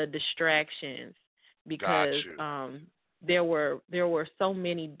the distractions because there were so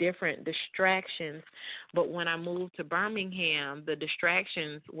many different distractions. But when I moved to Birmingham, the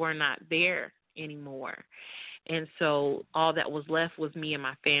distractions were not there anymore. And so all that was left was me and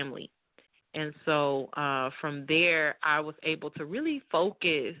my family. And so from there, I was able to really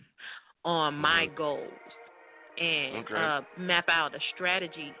focus on my goals and map out a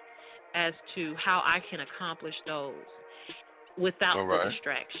strategy as to how I can accomplish those without the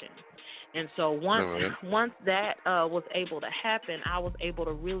distraction. And so once that was able to happen, I was able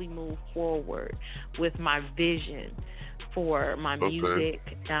to really move forward with my vision for my music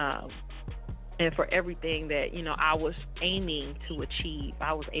and for everything that, I was aiming to achieve.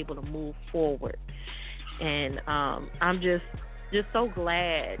 I was able to move forward. And I'm just so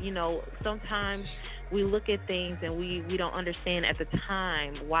glad. Sometimes we look at things and we don't understand at the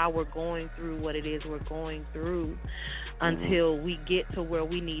time why we're going through what it is we're going through until we get to where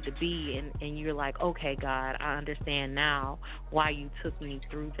we need to be. And you're like, okay, God, I understand now why you took me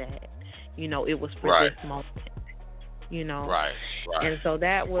through that. It was for this moment. Right. And so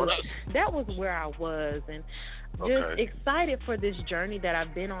that was where I was, and just excited for this journey that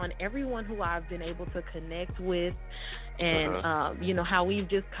I've been on. Everyone who I've been able to connect with, and how we've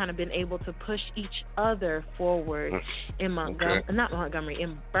just kind of been able to push each other forward in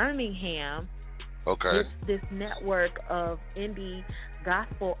in Birmingham. This network of indie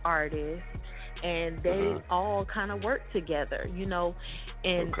gospel artists, and they all kind of work together,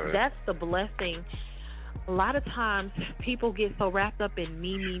 and that's the blessing. A lot of times people get so wrapped up in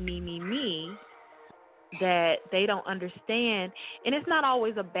me that they don't understand. And it's not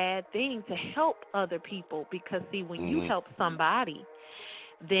always a bad thing to help other people because, see, when you help somebody,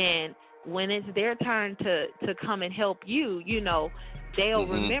 then when it's their turn to come and help you, they'll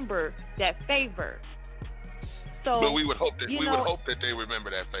remember that favor. So, but we would hope that they remember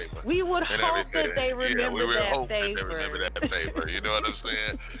that favor. We would hope that they remember that favor. That they remember that favor. You know what I'm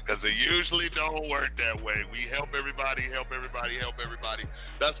saying? Because it usually don't work that way. We help everybody.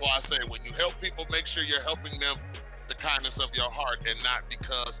 That's why I say when you help people, make sure you're helping them the kindness of your heart and not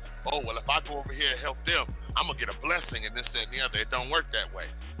because, if I go over here and help them, I'm gonna get a blessing and this, that, and the other. It don't work that way.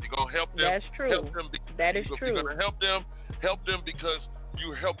 You're gonna help them. That's true. That is true. You're gonna help them because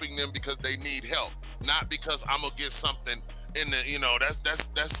you're helping them because they need help, not because I'm gonna get something in the.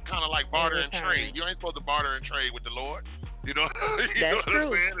 That's kind of like barter and trade. You ain't supposed to barter and trade with the Lord. That's true.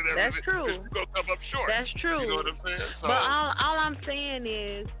 What I'm saying? That's true. You're gonna come up short. That's true. You know what I'm saying? So, but all I'm saying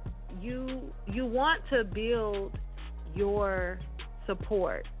is, you want to build your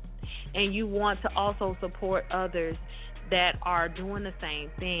support, and you want to also support others that are doing the same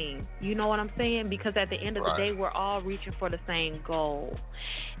thing. You know what I'm saying? Because at the end of the day, we're all reaching for the same goal.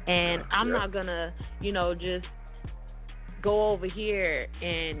 And I'm not going to, just go over here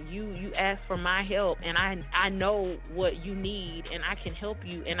and you ask for my help, and I know what you need, and I can help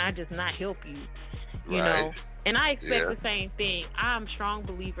you, and I just not help you, you know? And I expect the same thing. I'm a strong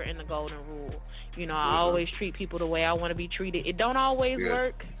believer in the golden rule. I always treat people the way I want to be treated. It don't always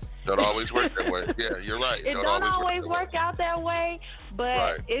work. Don't always work that way. Yeah, you're right. It don't always work out that way,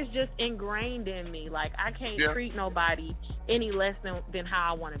 but it's just ingrained in me. Like, I can't treat nobody any less than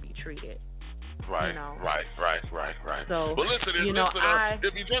how I want to be treated. Right. So, well, listen, if you're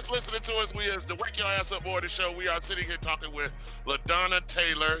just listening to us, we is the Wake Your Ass Up Boy show. We are sitting here talking with LaDONNA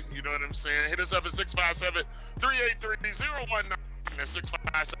Taylor. You know what I'm saying? Hit us up at 657-383-0199. That's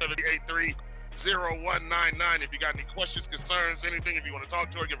 657-383-0199. If you got any questions, concerns, anything, if you want to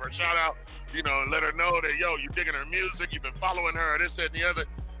talk to her, give her a shout out, let her know that, you're digging her music, you've been following her, this, that, and the other.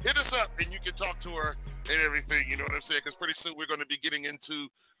 Hit us up and you can talk to her and everything, you know what I'm saying? Because pretty soon we're going to be getting into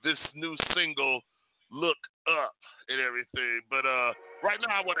this new single, Look Up, and everything. But right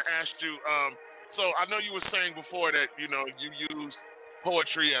now I want to ask you, so I know you were saying before that, you use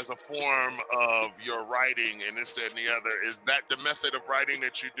poetry as a form of your writing and this, that, and the other. Is that the method of writing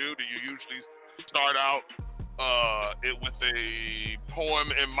that you do? Do you usually start out with a poem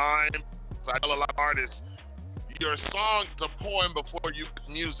in mind? So I tell a lot of artists, your song is a poem before you put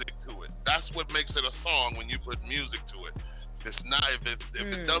music to it. That's what makes it a song when you put music to it. It's not if it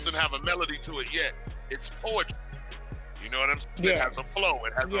doesn't have a melody to it yet, it's poetry. You know what I'm saying? It has a flow,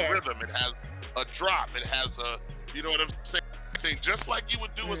 it has a rhythm, it has a drop, it has a, you know what I'm saying? Just like you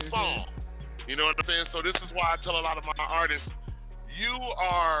would do a song. You know what I'm saying? So this is why I tell a lot of my artists,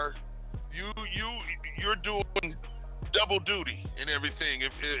 you're doing double duty and everything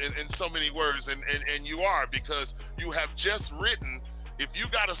in so many words, and you are, because you have just written. If you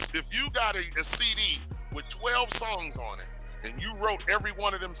got a CD with 12 songs on it, and you wrote every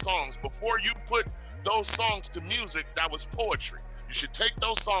one of them songs before you put those songs to music, that was poetry. You should take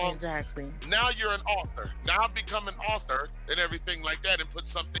those songs. Exactly. Now you're an author. Now become an author and everything like that, and put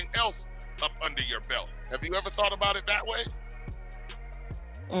something else up under your belt. Have you ever thought about it that way?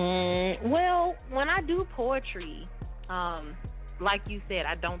 Well, when I do poetry, like you said,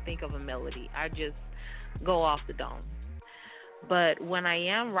 I don't think of a melody. I just go off the dome. But when I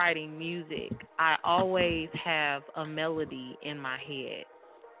am writing music, I always have a melody in my head.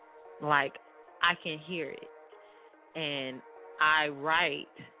 Like, I can hear it. And I write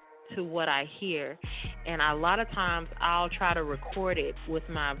to what I hear. And a lot of times I'll try to record it with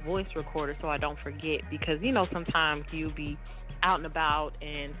my voice recorder so I don't forget. Because, you know, sometimes you'll be out and about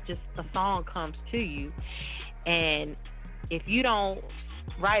and just a song comes to you. And if you don't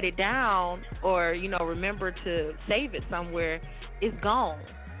write it down or, you know, remember to save it somewhere, it's gone.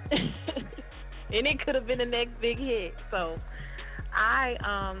 And it could have been the next big hit. So I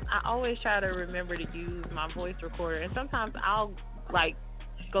always try to remember to use my voice recorder. And sometimes I'll, like,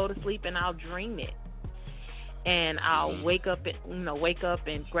 go to sleep and I'll dream it. And I'll wake up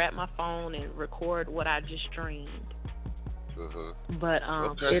and grab my phone and record what I just dreamed. But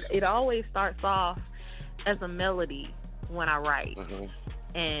it always starts off as a melody when I write.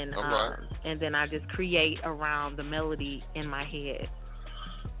 And then I just create around the melody in my head.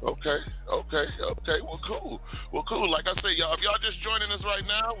 Okay. Well, cool. Like I say, y'all, if y'all just joining us right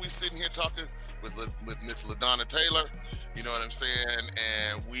now, we sitting here talking with Miss LaDONNA Taylor. You know what I'm saying?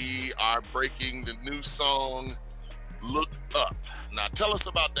 And we are breaking the new song, "Look Up." Now, tell us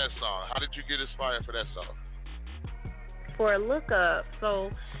about that song. How did you get inspired for that song? For Look Up,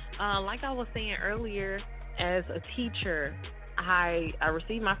 so like I was saying earlier, as a teacher, I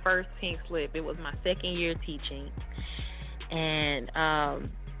received my first pink slip. It was my second year teaching, and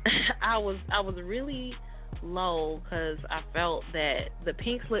I was really low because I felt that the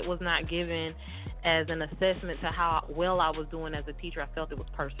pink slip was not given as an assessment to how well I was doing as a teacher. I felt it was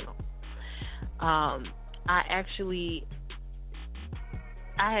personal. I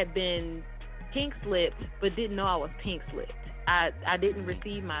had been pink slipped, but didn't know I was pink slipped. I didn't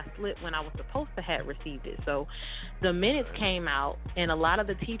receive my slip when I was supposed to have received it. So the minutes came out, and a lot of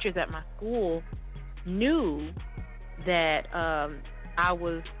the teachers at my school knew that I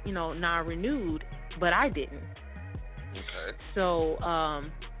was, you know, non-renewed, but I didn't. Okay. So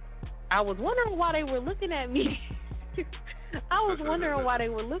I was wondering why they were looking at me. I was wondering why they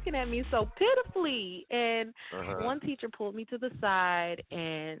were looking at me so pitifully. And one teacher pulled me to the side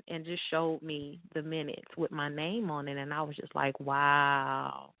and just showed me the minutes with my name on it. And I was just like,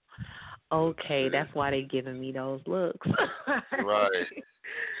 wow, okay, that's why they giving me those looks. Right.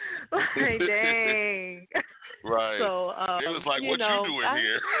 Like, dang. Right. So, it was like, what you doing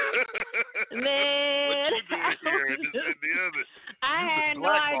here? Man. What you doing here? And this and the other. I had no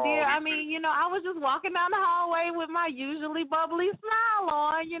idea. I mean, you know, I was just walking down the hallway with my usually bubbly smile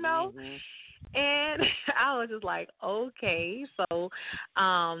on, you know. And I was just like, okay. So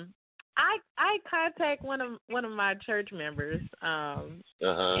I contact one of my church members,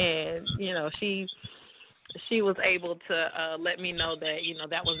 and, you know, she was able to let me know that, you know,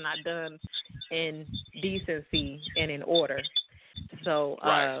 that was not done in decency and in order. So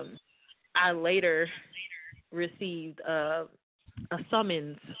I later received a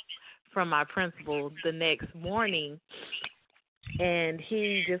summons from my principal the next morning, and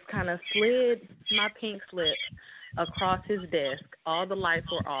he just kind of slid my pink slip across his desk. All the lights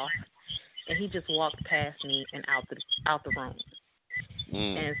were off, and he just walked past me and out the room.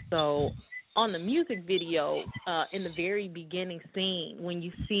 And so on the music video, in the very beginning scene, when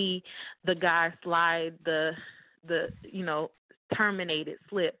you see the guy slide the you know, terminated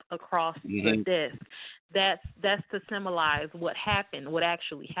slip across the desk, that's to symbolize what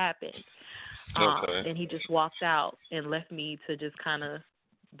actually happened. And he just walked out and left me to just kind of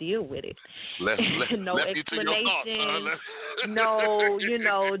deal with it. No explanation. No, you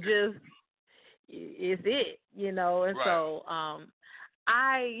know, just it's it, you know. And so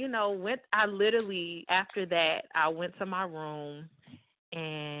I literally, after that, I went to my room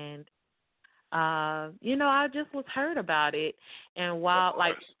and, you know, I just was hurt about it. And while,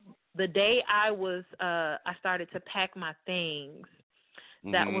 like, the day I started to pack my things,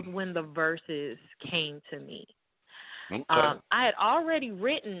 that was when the verses came to me. I had already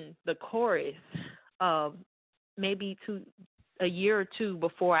written the chorus maybe a year or two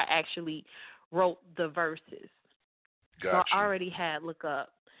before I actually wrote the verses. Gotcha. So I already had Look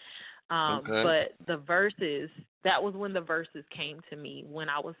Up. But the verses, that was when the verses came to me, when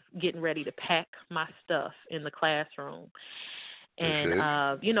I was getting ready to pack my stuff in the classroom.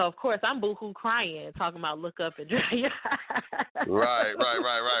 And, you know, of course, I'm boo-hoo crying, talking about Look Up and dry your eyes. Right.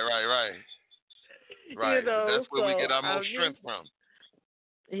 You know, That's where we get our most strength from.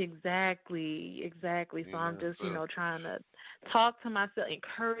 Exactly. So I'm just, trying to talk to myself,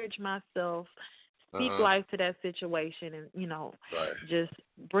 encourage myself, speak life to that situation, and, just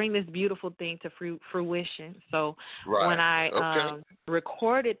bring this beautiful thing to fruition. So when I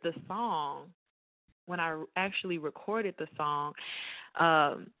recorded the song, one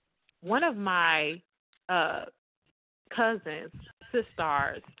of my cousins,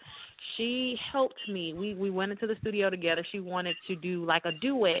 sisters, she helped me. We went into the studio together. She wanted to do like a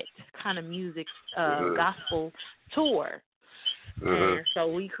duet kind of music gospel tour. And so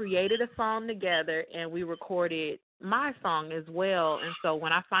we created a song together, and we recorded my song as well. And so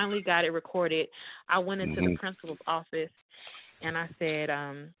when I finally got it recorded, I went into the principal's office, and I said,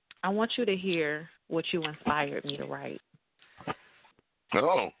 I want you to hear what you inspired me to write.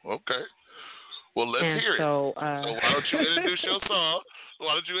 Oh, okay. Well, let's hear it. So why don't you introduce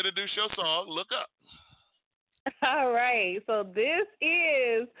your song? Look Up. All right. So this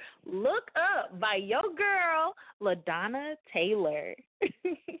is Look Up by your girl, LaDONNA Taylor.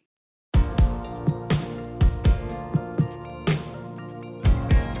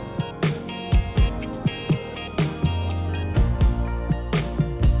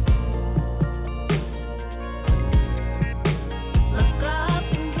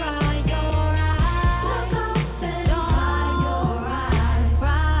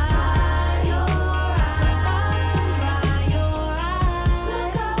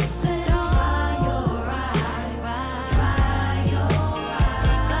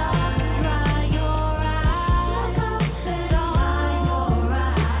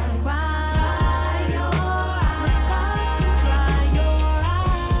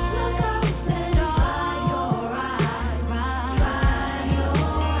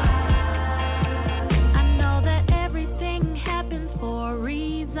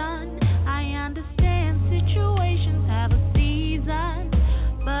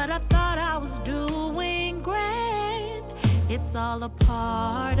 all a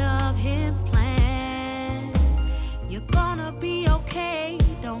part of his plan. You're gonna be okay,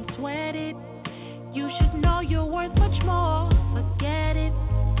 don't sweat it. You should know you're worth much more, forget it.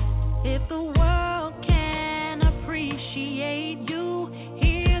 If the world can appreciate you,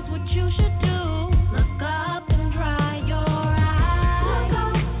 here's what you should do. Look up and dry your eyes. Look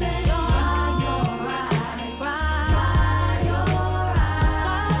up and dry your eyes. Dry your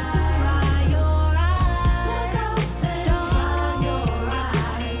eyes. Dry your eyes. Look up and dry your eyes.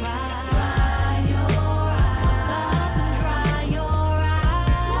 Dry your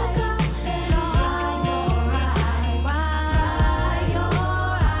eyes.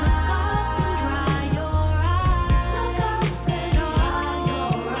 Dry your eyes. Look up and dry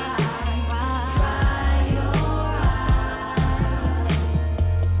your eyes. Dry your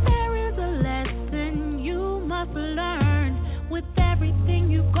There is a lesson you must learn with everything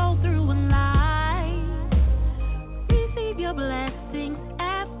you go through in life. Receive your blessings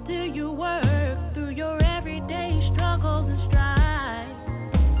after you work through your everyday struggles and strife.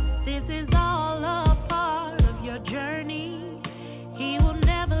 This is all a part of your journey. He will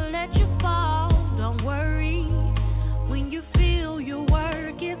never let you fall. Don't worry when you feel your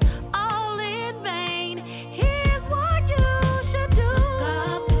work is all in vain. Here's what you should do. Look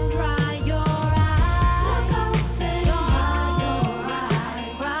up and dry your eyes. Look up and dry your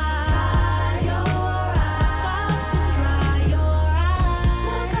eyes. Dry your eyes. Dry your eyes.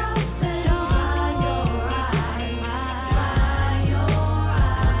 Look up and dry your eyes. Dry your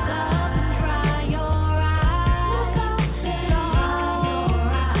eyes. Look up and dry your eyes. Look up and dry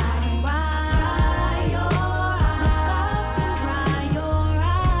your eyes. Dry your eyes. Look up and dry your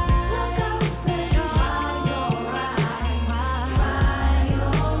eyes. Look up and dry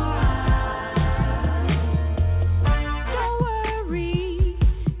your eyes. Don't worry,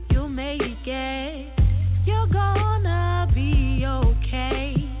 you'll make it. You're gonna be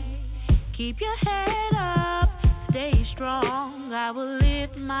okay. Keep your head up, stay strong. I will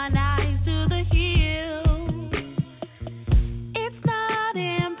lift mine eyes to the hills. It's not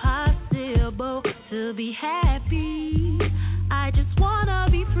impossible to be happy. I just wanna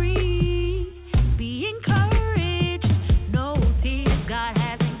be free. Be encouraged. No tears. God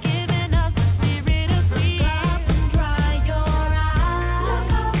hasn't given us the spirit of fear. Look up and dry your eyes.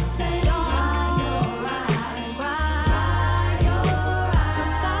 Look up and dry your eyes. Dry your eyes.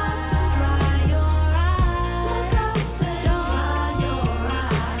 Look up and dry your eyes. Look up and dry your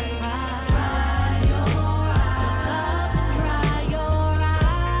eyes. Dry your eyes. Look up and dry your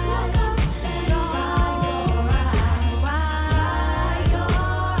eyes. Look up and dry your eyes.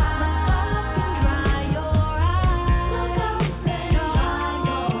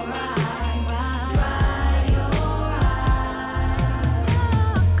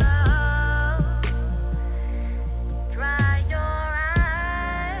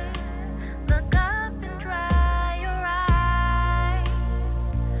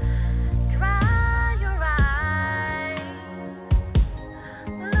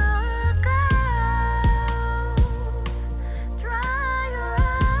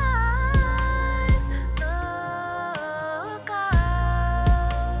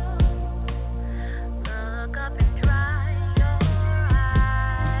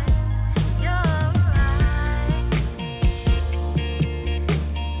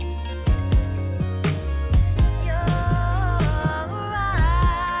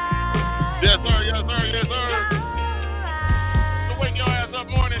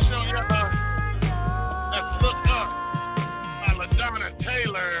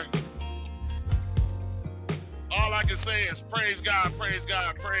 Yes, praise God, praise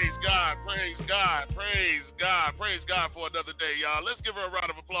God, praise God, praise God, praise God, praise God for another day, y'all. Let's give her a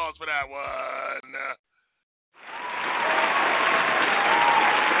round of applause for that one.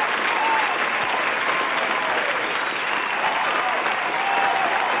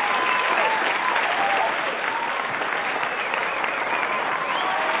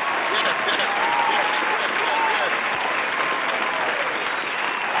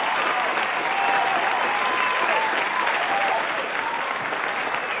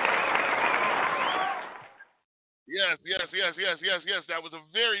 Yes. That was a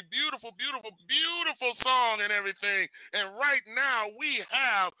very beautiful, beautiful, beautiful song and everything. And right now we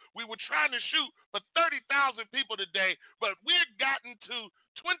were trying to shoot for 30,000 people today, but we've gotten to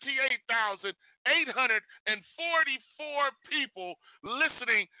 28,844 people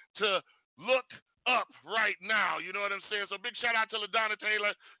listening to Look Up right now. You know what I'm saying? So big shout out to LaDONNA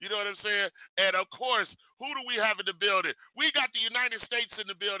Taylor. You know what I'm saying? And of course, who do we have in the building? We got the United States in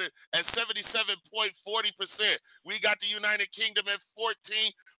the building at 77.40%. We got the United Kingdom at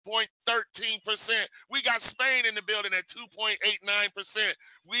 14.13%. We got Spain in the building at 2.89%.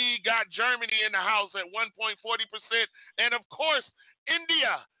 We got Germany in the house at 1.40%. And of course,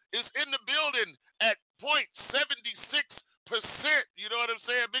 India is in the building at 0.76%. You know what I'm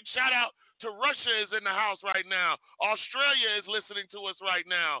saying? Big shout out to Russia is in the house right now. Australia is listening to us right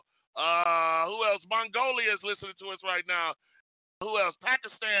now. Who else? Mongolia is listening to us right now. Who else?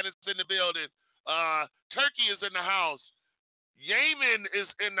 Pakistan is in the building. Turkey is in the house. Yemen is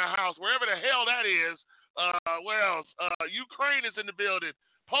in the house, wherever the hell that is. Where else? Ukraine is in the building.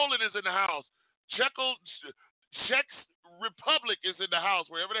 Poland is in the house. Czech Republic is in the house,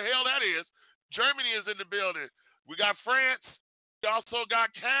 wherever the hell that is. Germany is in the building. We got France. We also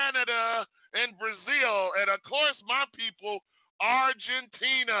got Canada and Brazil. And, of course, my people,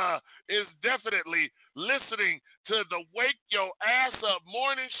 Argentina is definitely listening to the Wake Your Ass Up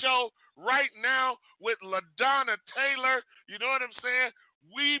morning show right now with LaDONNA Taylor. You know what I'm saying?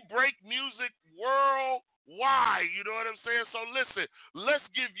 We break music worldwide. You know what I'm saying? So, listen, let's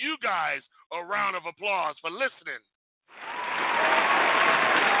give you guys a round of applause for listening.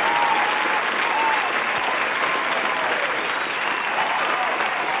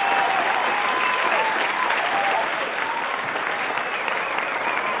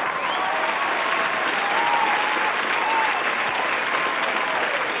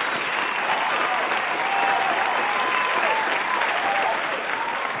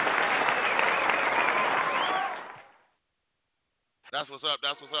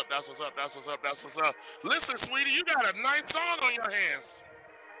 That's what's up. Listen, sweetie, you got a nice song on your hands.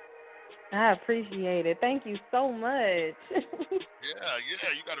 I appreciate it. Thank you so much. Yeah, you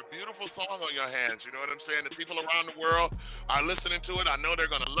got a beautiful song on your hands. You know what I'm saying? The people around the world are listening to it. I know they're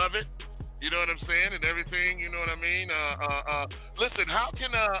going to love it. You know what I'm saying? And everything, you know what I mean? Listen, how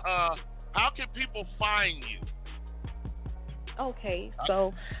can people find you? Okay,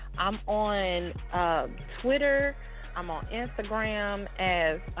 so I'm on Twitter. I'm on Instagram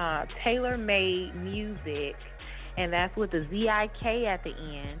as Taylor Made Music, and that's with the Z-I-K at the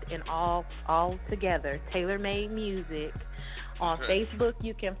end, and all together, Taylor Made Music. On Facebook,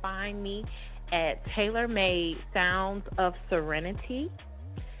 you can find me at Taylor Made Sounds of Serenity,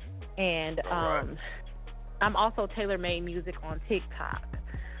 and I'm also Taylor Made Music on TikTok.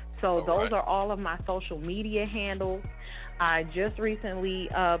 So those are all of my social media handles. I just recently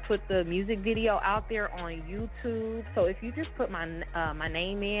put the music video out there on YouTube. So if you just put my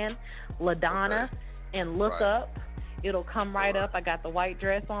name in, LaDONNA, and look up, it'll come right up. I got the white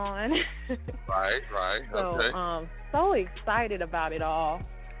dress on. Right. So so excited about it all.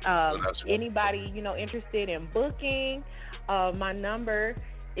 Anybody, interested in booking, my number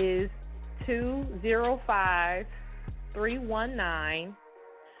is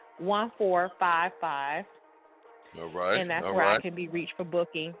 205-319-1455. All right. And that's where I can be reached for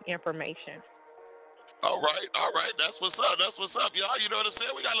booking information. All right. That's what's up, y'all. You know what I'm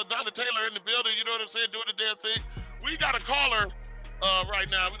saying? We got LaDONNA Taylor in the building. You know what I'm saying? Doing the damn thing. We got a caller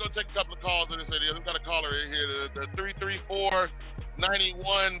right now. We're going to take a couple of calls in this video. We've got a caller in here, the 334-9153.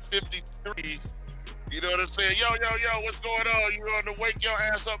 You know what I'm saying? Yo, what's going on? You on the Wake Your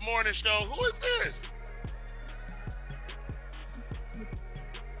Ass Up morning show. Who is this?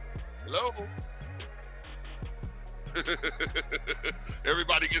 Hello?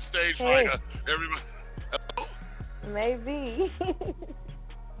 Everybody gets stage fright. Everybody. Hello? Maybe.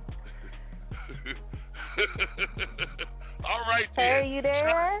 All right, hey, you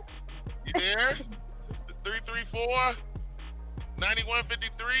there? You there? 334-9153.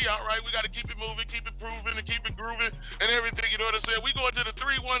 All right, we got to keep it moving, keep it proving, and keep it grooving, and everything. You know what I'm saying? We going to the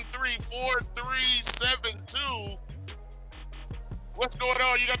 313-4372. What's going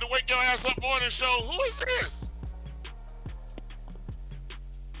on? You got the Wake Your Ass Up Morning Show. Who is this?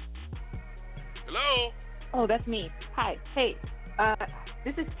 Hello? Oh, that's me. Hi. Hey,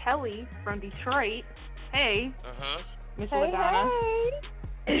 this is Kelly from Detroit. Hey. Miss LaDonna.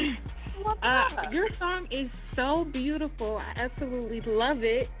 Hey. Your song is so beautiful. I absolutely love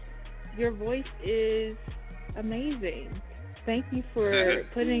it. Your voice is amazing. Thank you for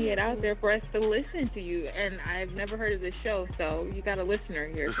putting it out there for us to listen to you. And I've never heard of this show, so you got a listener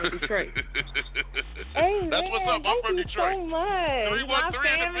here from Detroit. Hey, that's what's up. I'm from Detroit. So much. 313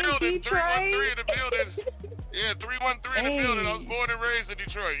 in the building. 313 in the building. Yeah, 313 in the building. I was born and raised in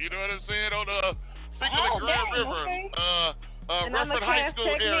Detroit. You know what I'm saying? On the Single Grand River. Okay. And I'm a Rufford High class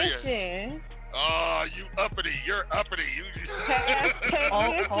School area. technician. Oh, you uppity. You're uppity. You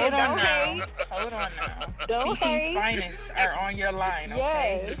Hold on now. Don't hate. Finest are on your line,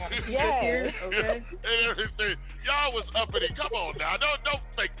 okay? Yes. Okay. And everything. Y'all was uppity. Come on now. Don't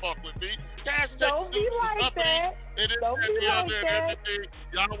fake fuck with me. Cash Don't be like uppity. that. Don't be like that.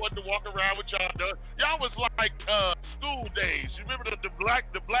 Y'all wanted to walk around with y'all. Y'all was like school days. You remember the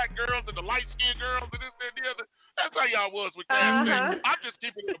black girls and the light skinned girls and this and the other? That's how y'all was with Cash. I'm just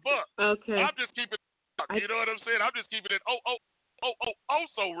keeping it a buck. Okay. I'm just keeping it a buck. You know what I'm saying? I'm just keeping it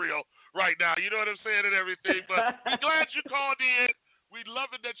so real right now. You know what I'm saying and everything. But we're glad you called in. We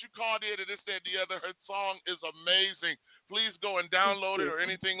love it that you called in and this and the other. Her song is amazing. Please go and download it or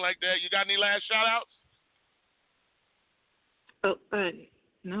anything like that. You got any last shout outs?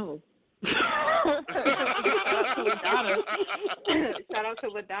 No. Shout out to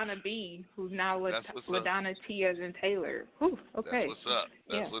LaDonna B, who's now LaDonna T as in Taylor. Whew, okay.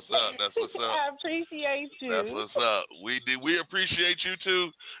 That's what's up. I appreciate you. That's what's up. We appreciate you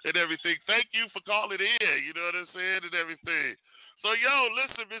too and everything. Thank you for calling in. You know what I'm saying and everything. So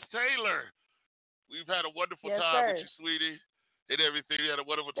listen, Miss Taylor, we've had a wonderful time with you, sweetie. And everything. We had a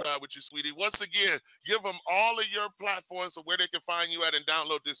wonderful time with you, sweetie. Once again, give them all of your platforms of where they can find you at and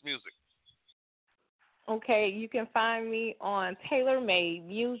download this music. Okay, you can find me on Taylor Made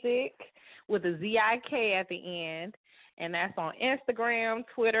Music with a Z-I-K at the end, and that's on Instagram,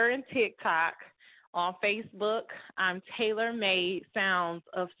 Twitter, and TikTok. On Facebook, I'm Taylor Made Sounds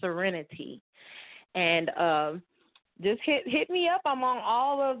of Serenity. And just hit me up. I'm on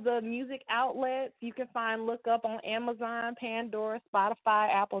all of the music outlets. You can look up on Amazon, Pandora,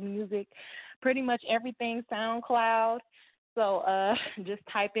 Spotify, Apple Music, pretty much everything, SoundCloud. So just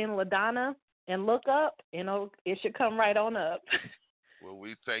type in LaDonna and look up, it should come right on up. Well,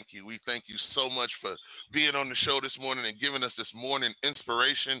 we thank you. We thank you so much for being on the show this morning and giving us this morning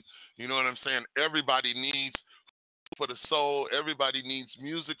inspiration. You know what I'm saying? Everybody needs for the soul. Everybody needs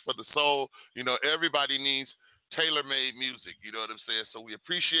music for the soul. Everybody needs tailor-made music, you know what I'm saying? So we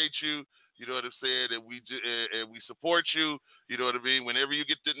appreciate you, you know what I'm saying, and we support you, you know what I mean? Whenever you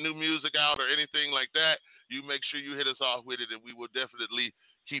get the new music out or anything like that, you make sure you hit us off with it, and we will definitely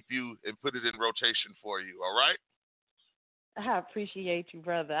keep you and put it in rotation for you, all right? I appreciate you,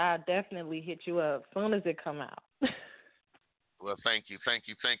 brother. I'll definitely hit you up as soon as it come out. Well, thank you.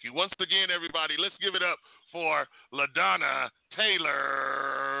 Once again, everybody, let's give it up for LaDonna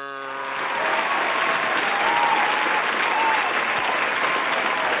Taylor.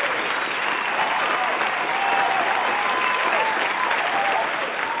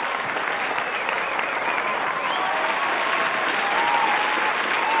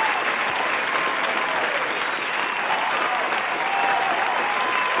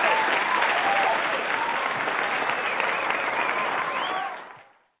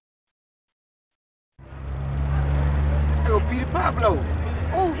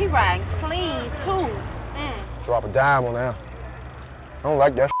 Oh, he rang clean, too. Drop a dime on that. I don't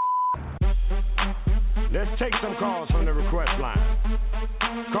like that. Let's take some calls from the request line.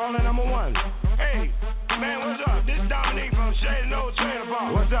 Caller number 1. Hey, man, what's up? This is Dominique from Shady No Trailer Park.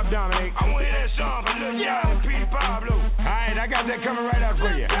 What's up, Dominique? I want to hear that song from Lil Jon and Petey Pablo. All right, I got that coming right up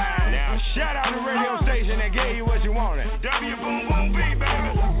for you. Now, shout out the radio station that gave you what you wanted. W Boom Boom B,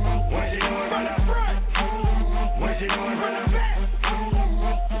 baby. What you doing from the front? What you doing from the back?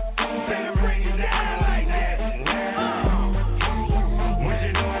 Better break it down like that. What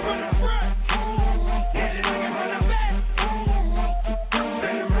you doing from the front? What you doing from the back?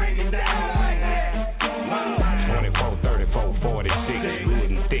 Better break it down like that. 24, 34, 46,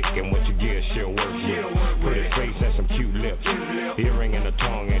 good and thick, and what you get sure works. Pretty face and some cute lips, earring in the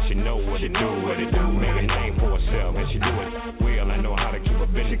tongue, and she know what it do. Make a name for herself, and she do it well. I know how to keep a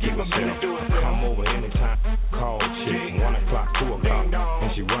business, keep herself. Come over anytime, call chick, 1 o'clock.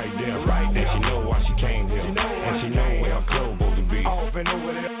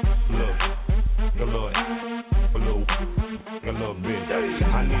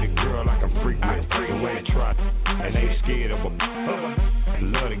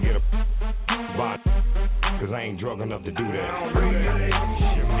 ain't drunk enough to do that.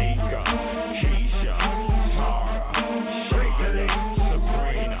 Shamika, Keisha, Tara, Shakely,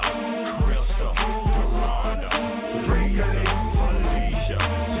 Sabrina, Crystal, Deronda, Regally, Felicia,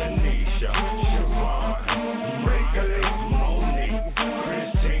 Tanisha, Siobhan, Regally, Monique,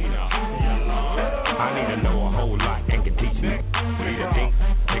 Christina, Yolanda. I need to know a whole lot and can teach me. Need a think,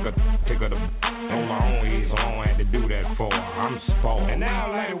 take her to on my own ease, I don't have to do that for. I'm spoiled. And now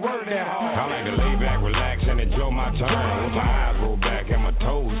I like to work that hard. I like to lay back, relax, and enjoy my turn. With my eyes roll back and my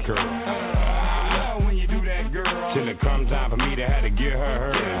toes curl. I love when you do that, girl. Till it comes time for me to have to give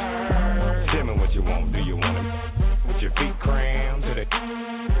her hers. Tell me what you want. Do you want it with your feet crammed to the? Do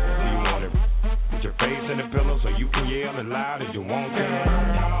you want it with your face in the pillow so you can yell as loud as you want to?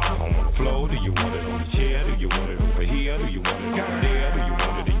 On the floor, do you want it on the chair? Do you want it over here? Do you want it over there? Do you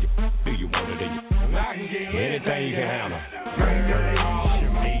want it in your? Do you want it in your? Anything you can handle.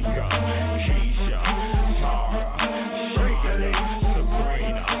 Shamika, Keisha, Tara, Shakely,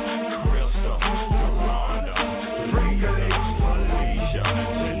 Sabrina, Crystal, Deronda, Regally, Felicia,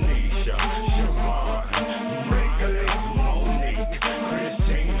 Tanisha, Siobhan, Regally, Monique,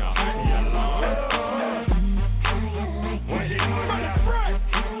 Christina, Yolanda. When she doing from the front,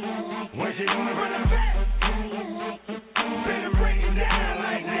 when she doing from the back, better break it down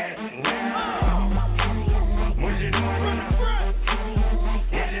like that.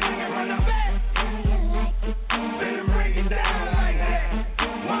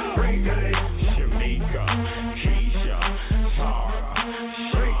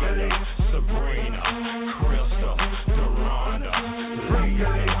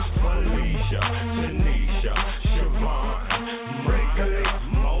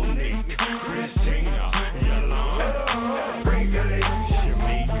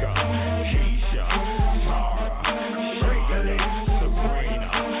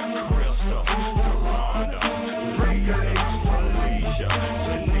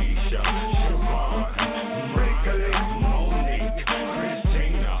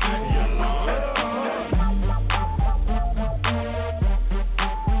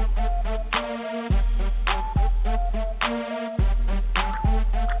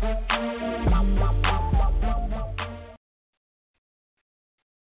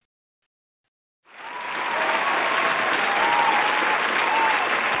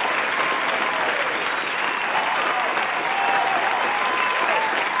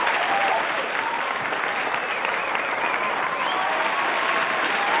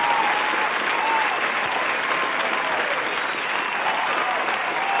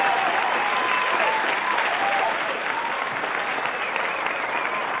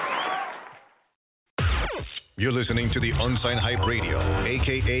 You're listening to the Unsigned Hype Radio,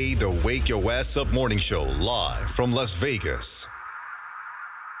 a.k.a. the Wake Your Ass Up Morning Show, live from Las Vegas.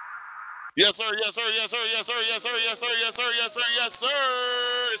 Yes, sir, yes, sir, yes, sir, yes, sir, yes, sir, yes, sir, yes, sir, yes, sir, yes, sir.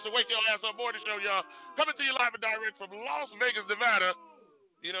 It's the Wake Your Ass Up Morning Show, y'all. Coming to you live and direct from Las Vegas, Nevada.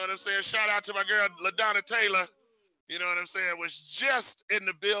 You know what I'm saying? Shout out to my girl, LaDONNA Taylor. You know what I'm saying? Was just in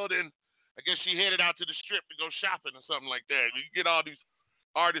the building. I guess she headed out to the strip to go shopping or something like that. You get all these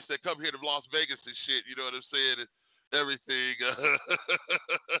artists that come here to Las Vegas and shit, you know what I'm saying, and everything.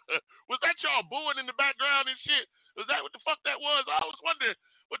 Was that y'all booing in the background and shit? Was that what the fuck that was? I was wondering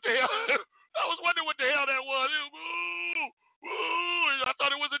what the hell. I was wondering what the hell that was. Woo, woo. I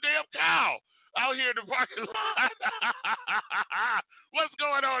thought it was a damn cow out here in the parking lot. What's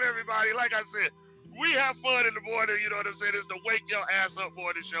going on, everybody? Like I said, we have fun in the morning, you know what I'm saying? It's the Wake Your Ass Up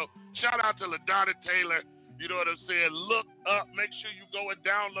Morning Show. Shout out to LaDonna Taylor. You know what I'm saying? Look up. Make sure you go and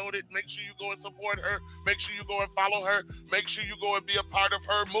download it. Make sure you go and support her. Make sure you go and follow her. Make sure you go and be a part of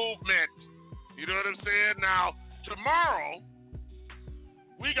her movement. You know what I'm saying? Now, tomorrow,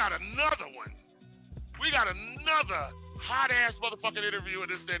 we got another one. We got another hot-ass motherfucking interview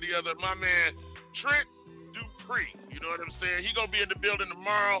with this and the other. My man, Trent Dupree. You know what I'm saying? He going to be in the building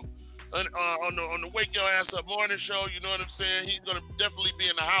tomorrow on the Wake Your Ass Up Morning Show. You know what I'm saying? He's going to definitely be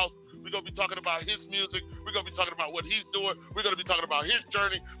in the house. We're going to be talking about his music. We're going to be talking about what he's doing. We're going to be talking about his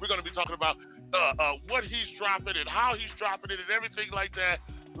journey. We're going to be talking about what he's dropping and how he's dropping it and everything like that.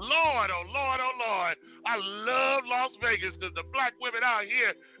 Lord, oh, Lord, oh, Lord. I love Las Vegas because the black women out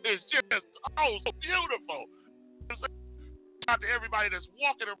here is just so beautiful. Out to everybody that's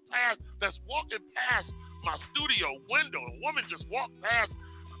walking past my studio window. A woman just walked past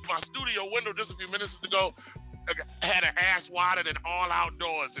my studio window just a few minutes ago. Had an ass wider than all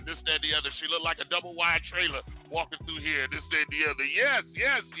outdoors and this, that, and the other. She looked like a double wide trailer walking through here, this, that, and the other. Yes,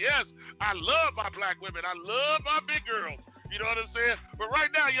 yes, yes. I love my black women. I love my big girls. You know what I'm saying? But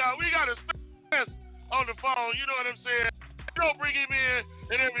right now, y'all, we got a special guest on the phone. You know what I'm saying? go bring him in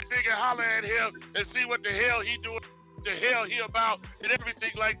and everything and holler at him and see what the hell he doing, the hell he about, and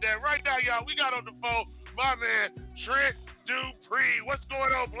everything like that. Right now, y'all, we got on the phone my man, Trent Dupree. What's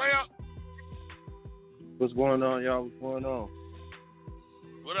going on, player? What's going on, y'all? What's going on?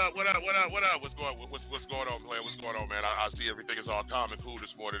 What up? What's going on, player? What's going on, man? I see everything is all calm and cool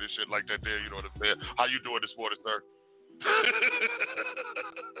this morning and shit like that there. You know what I'm saying? How you doing this morning, sir?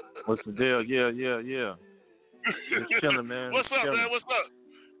 What's the deal? Yeah. Just chilling, man. What's up, chilling. man? What's up?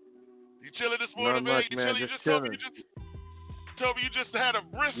 You chilling this morning, man? Much, man. Just chilling. Told me you just had a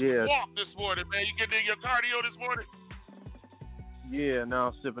brisk walk this morning, man. You getting in your cardio this morning? Yeah, now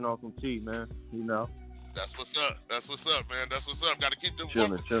I'm sipping on some tea, man. You know. That's what's up. That's what's up, man. That's what's up. Got to keep the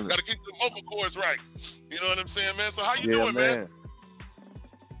chilling. Got to keep the vocal cords right. You know what I'm saying, man? So how you doing, man?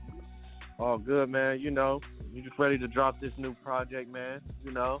 All good, man. You know, you just ready to drop this new project, man.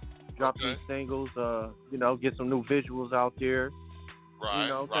 You know, drop these singles. You know, get some new visuals out there. Right. You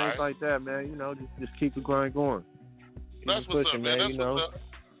know, things like that, man. You know, just keep the grind going. That's what's up, man. That's what's up.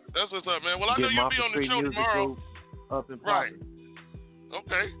 That's what's up, man. Well, I know you'll be on the show tomorrow. Up and right.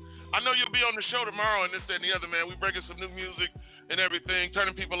 Okay. I know you'll be on the show tomorrow and this, that, and the other, man. We bringing some new music and everything,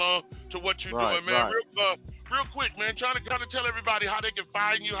 turning people on to what you're doing, man. Right. Real quick, man, trying to kind of tell everybody how they can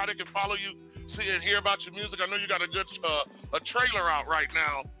find you, how they can follow you, see and hear about your music. I know you got a good a trailer out right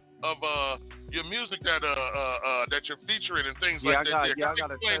now of your music that you're featuring and things like that. I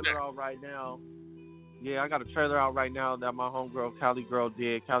got a trailer out right now. Yeah, I got a trailer out right now that my homegirl Cali Girl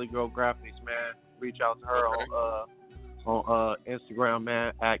did. Cali Girl Graphics, man. Reach out to her on Instagram,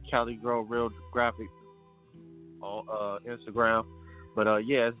 man, at Cali Girl Real Graphics on Instagram. But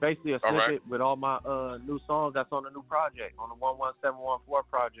yeah, it's basically a snippet with all my new songs that's on the new project, on the 11714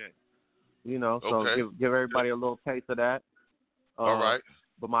 project. You know, so give everybody a little taste of that. All right.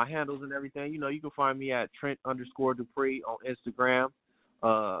 But my handles and everything, you know, you can find me at Trent_Dupree on Instagram,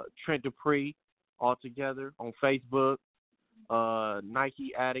 Trent Dupree all together on Facebook,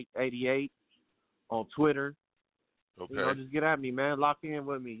 Nike Addict 88 on Twitter. Okay. You know, just get at me, man. Lock in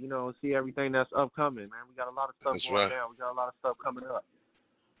with me, you know, and see everything that's upcoming, man. We got a lot of stuff going down. We got a lot of stuff coming up.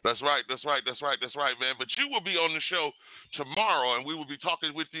 That's right, man. But you will be on the show tomorrow, and we will be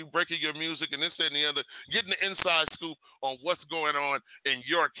talking with you, breaking your music, and this and the other, getting the inside scoop on what's going on in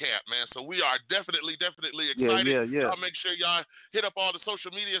your camp, man. So we are definitely excited. Yeah. I'll make sure y'all hit up all the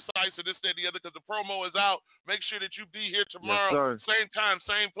social media sites and this and the other because the promo is out. Make sure that you be here tomorrow, same time,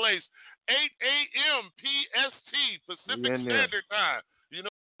 same place, 8 a.m. PST, Pacific Standard Time. You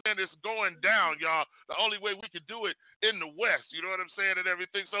know, and it's going down, y'all. The only way we can do it in the West, you know what I'm saying, and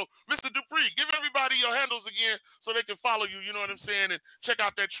everything. So, Mr. Dupree, give everybody your handles again so they can follow you, you know what I'm saying, and check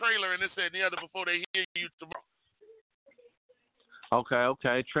out that trailer and this and the other before they hear you tomorrow.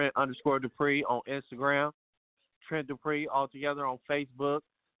 Okay. Trent_Dupree on Instagram, Trent Dupree all together on Facebook,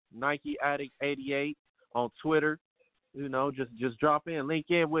 Nike Addict 88 on Twitter. You know, just drop in,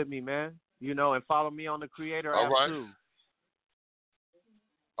 link in with me, man. You know, and follow me on the Creator app too.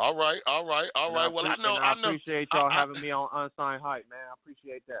 All right. Well, I appreciate y'all having me on Unsigned Hype, man. I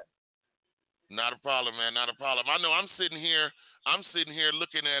appreciate that. Not a problem, man. Not a problem. I know I'm sitting here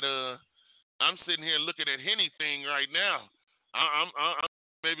looking at Henny thing right now. I'm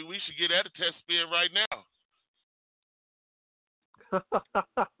maybe we should get at a test spin right now.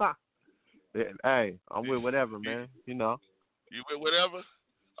 Hey, I'm with whatever, man. You know. You with whatever?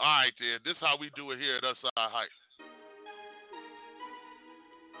 All right, then. This is how we do it here at Unsigned Hype.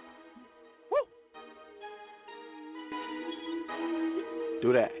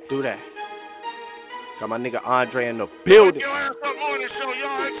 Do that. Got my nigga Andre in the building.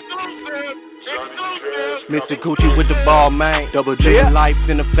 Mr. Gucci with the ball, man. Double J life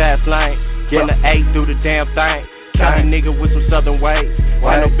in the fast lane. Getting the A through the damn thing. County nigga with some southern ways.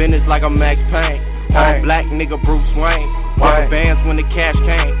 Handle business like I'm Max Payne. All black nigga Bruce Wayne. Walking bands when the cash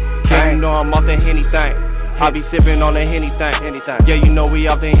came. Can't you know I'm off the Henny thing. I be sipping on the Henny thing. Yeah, you know we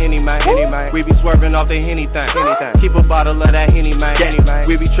off the Henny, man. We be swerving off the Henny thing. Keep a bottle of that Henny, man.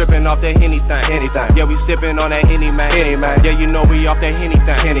 We be tripping off the Henny thing. Yeah, we sipping on that Henny, man. Yeah, you know we off the Henny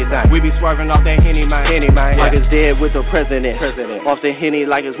thing. We be swerving off that Henny, man. Like it's dead with the president. Off the Henny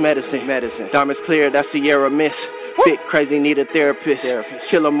like it's medicine. Diamonds clear, that's Sierra Mist. Fit crazy, need a therapist.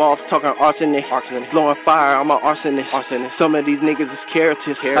 Kill them off, talking arsonist. Blowing fire, I'm an arsonist. Some of these niggas is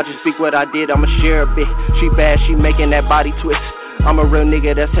characters. I just speak what I did, I'ma share a bit. She bad, she making that body twist. I'm a real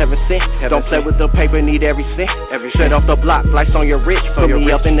nigga that's heaven sent. Don't play with the paper, need every cent. Straight off the block, like Sonya Rich. Put me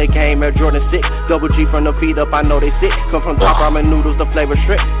up in the game, Air Jordan 6. Double G from the feet up, I know they sick. Come from top ramen noodles, the flavor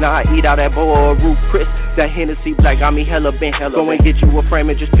strip. Now I eat out that bowl or Ruth Chris. That Hennessy black got me hella bent. Go and get you a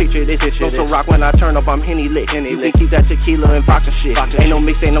frame and just picture this. So rock when I turn up, I'm Henny lit. You can keep that tequila and vodka shit. Ain't no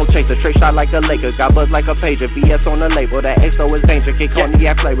mix, ain't no chaser. Trade shot like a Laker. Got buzz like a pager. VS on the label. That XO is danger. Kick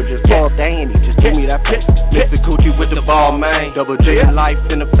cognac flavor. Just pour up that Henny. Just give me that pitch. Mr. Gucci with the ball, man. Double J in life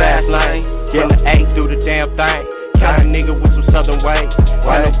in the fast lane. Getting the 8 through the damn thing. Got a nigga with some southern ways.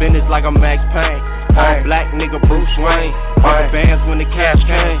 Run no business like a Max Payne. All black nigga Bruce Wayne. All bands when the cash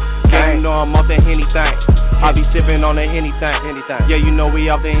came. Yeah, you know I'm off that Henny thing. I be sippin' on that Henny thing. Yeah, you know we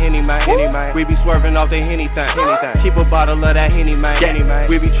off that Henny, man. We be swerving off that Henny thing. Keep a bottle of that Henny, man.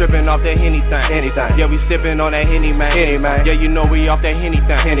 We be trippin' off that Henny thing. Yeah, we sippin' on that Henny, man. Yeah, you know we off that Henny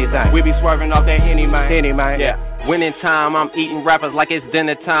thing. We be swerving off that Henny, man. Yeah. Winning time, I'm eating rappers like it's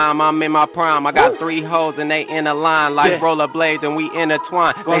dinner time. I'm in my prime. I got 3 hoes and they in a line like rollerblades and we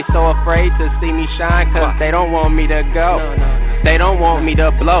intertwine. They so afraid to see me shine cause they don't want me to go. They don't want me to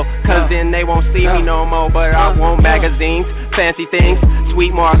blow cause then they won't see me no more. But I want magazines, fancy things,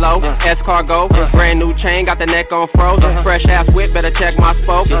 sweet Marlowe, escargot, brand new chain, got the neck on froze. Fresh ass whip, better check my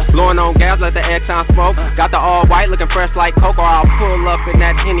spoke. Blowing on gas, let the Exxon smoke. Got the all white, looking fresh like Coke. Or I'll pull up in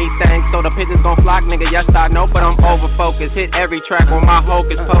that anything so the pigeons gon' flock, nigga. Yes, I know, but I'm over focused. Hit every track with my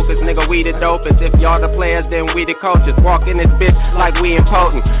hocus pocus, nigga. We the dopest. If y'all the players, then we the coaches. Walk in this bitch like we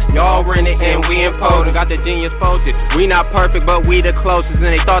impotent. Y'all rent it and we impotent. Got the genius posted. We not perfect, but we the closest. And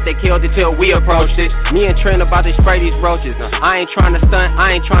they thought they killed it till we approached it. Me and Trent about to spray these roaches. I ain't trying to stunt,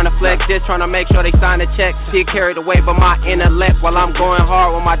 I ain't trying to flex. Just trying to make sure they sign a check. Get carried away by my intellect while I'm going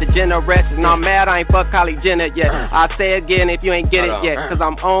hard with my degenerates. And I'm mad I ain't fuck Kylie Jenner yet. I say again if you ain't get it yet, cause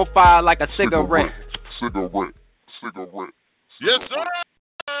I'm on fire like a cigarette. Cigarette. Yes, sir.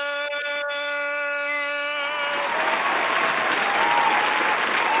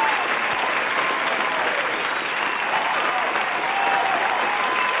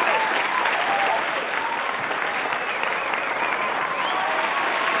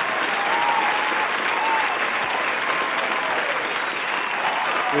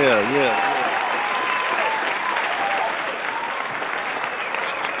 Yeah.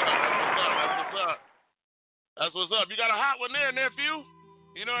 That's what's up. You got a hot one there, nephew.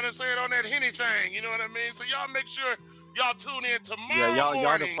 You know what I'm saying, on that Henny thing. You know what I mean? So y'all make sure y'all tune in tomorrow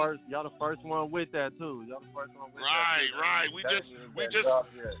morning. Y'all the first one with that too. Right. We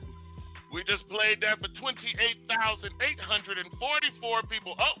just played that for 28,844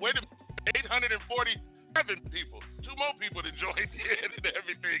 people. Oh, wait a minute, 847 people. 2 more people that joined in and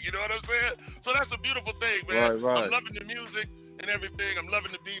everything. You know what I'm saying? So that's a beautiful thing, man. Right. I'm loving the music and everything. I'm loving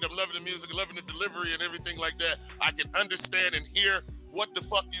the beat. I'm loving the music. I'm loving the delivery and everything like that. I can understand and hear what the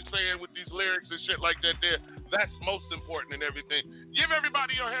fuck you saying with these lyrics and shit like that there. That's most important and everything. Give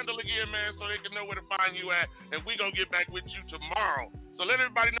everybody your handle again, man, so they can know where to find you at. And we going to get back with you tomorrow. So let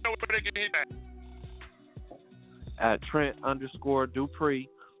everybody know where they can hit that. At Trent_Dupree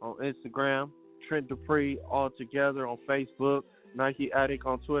on Instagram. Trent Dupree all together on Facebook. Nike Addict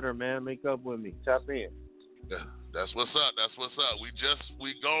on Twitter, man. Make up with me. Tap in. Yeah. That's what's up. We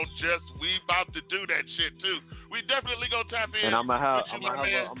about to do that shit too. We definitely gonna tap in. And I'm gonna have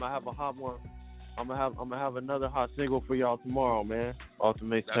a hot one. I'm gonna have another hot single for y'all tomorrow, man.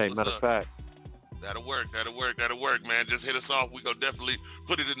 Ultimate State. Matter of fact. That'll work, man. Just hit us off. We gonna definitely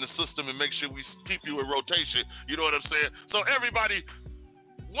put it in the system and make sure we keep you in rotation. You know what I'm saying? So everybody,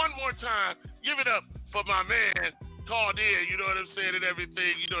 one more time, give it up for my man called in. You know what I'm saying, and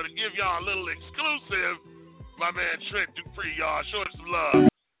everything. You know, to give y'all a little exclusive. My man Trent Dupree, y'all. Show him some love.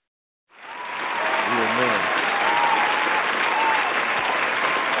 Yeah, man.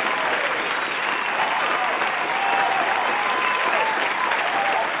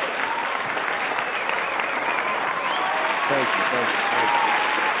 Thank you.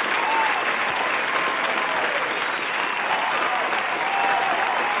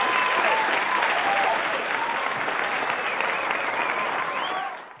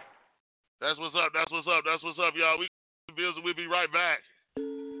 That's what's up, y'all. We bills and we'll be right back.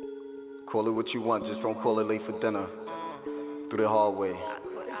 Call it what you want, just don't call it late for dinner. Through the hallway.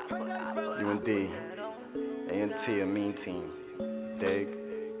 UND. ANT, a mean team. Dig.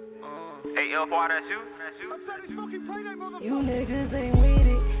 Hey, L4, that's you? You niggas ain't with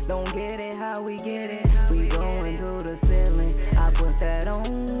it. Don't get it how we get it. We going through the ceiling. I put that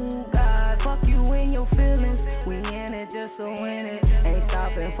on God. Fuck you in your feelings. We in it just to win it. Ain't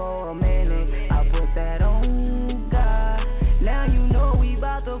stopping for a minute. I put that on God. Now you know we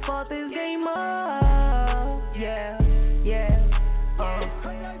bout to fuck this game up. Yeah.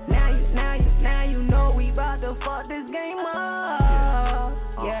 Now you know we bout to fuck this game up.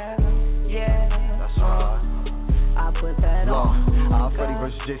 Yeah. That's right. I put that on. Freddy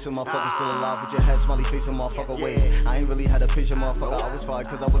vs. Jason, motherfucker, still alive with your head smiley face and motherfucker wait. I ain't really had a patient motherfucker. I was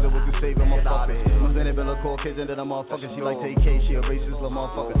fired cause I wasn't with you saving motherfucker. My Venezuela Caucasian than a motherfucker. She like take K, she a racist little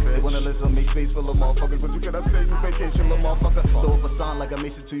motherfucker. They wanna listen, make space for little motherfuckers. But you cannot say you vacation, little motherfucker. So if I sound like I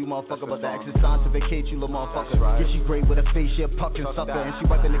Mason to you, motherfucker, but the exit sign to vacate you, little motherfucker. Get she great with a face, she a puckin' sucker. And she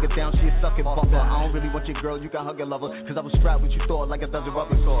wipe the nigga down, she a suckin' fucker. I don't really want your girl, you can hug your lover. Cause I was strapped what you thought like a dozen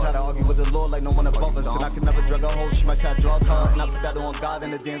rubber. Had to argue with the Lord like no one above us. And I could never drug a hoe, she might try to drug her. And I put that on God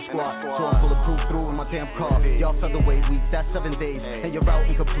and the damn squad. So I'm bulletproof through in my damn car. Y'all featherweight week, that's 7 days. And you're out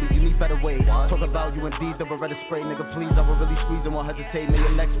incomplete, you need better ways. Talk about you indeed, the Beretta spray, nigga, please. I will really squeeze and won't hesitate. May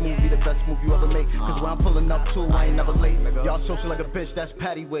your next move be the best move you ever make. Cause when I'm pulling up too, I ain't never late. Y'all social like a bitch, that's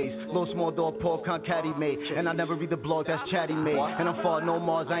patty ways. Little small dog, pork, con caddy made. And I never read the blog, that's chatty made. And I'm far no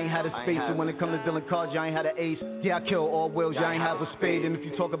Mars, I ain't had a space. And when it comes to dealing cards, I ain't had an ace. Yeah, I kill all whales, I ain't have a spade. And if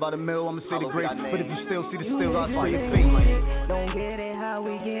you talk about a mill, I'ma say the grace. But if you still see the still, I'll say your face. Don't get it how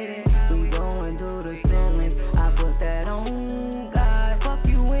we get it. We going through the ceilings. I put that on God. Fuck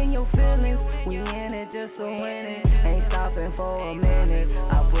you and your feelings. We in it just to win it. Ain't stopping for a minute.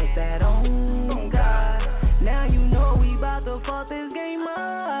 I put that on God. Now you know we bout to fuck this game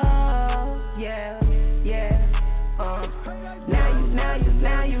up. Yeah, yeah.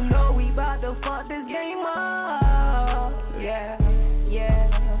 Now you know we bout to fuck this game up. Yeah, yeah.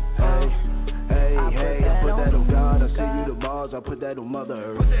 Hey, I put that on God. I send you to Mars, I put that on Mother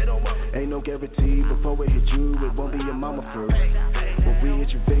Earth. Ain't no guarantee before it hit you, it won't be your mama first. When we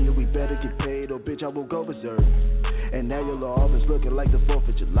hit your venue, we better get paid, or bitch, I will go berserk. And now your little office looking like the 4th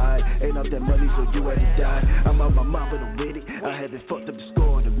of July. Ain't up that money, so you had to die. I'm out my mouth, but I'm with it. I haven't fucked up the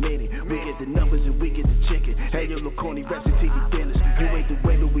score in a minute. We get the numbers and we get the chicken. Hey, your little corny raps and TV dinners. You ain't the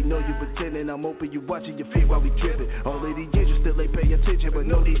way, but we know you pretending. I'm open, you watching your feet while we tripping. All of these years, you still ain't pay attention, but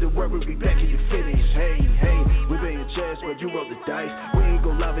no need to worry, we back in your finish. Hey, we paying chance, but you roll the dice. We ain't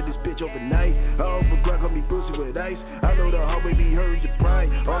gon' live in this bitch overnight. Oh, but Glock on me Brucey with ice. I know the hallway be hurting your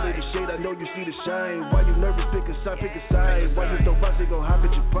pride. All of this shade, I know you see the shine. Why you nervous, pick a side. Why you so bossy, gon' hop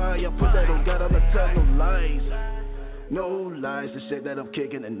at your pie? I put that on God, I'm not telling no lies. No lies, they say that I'm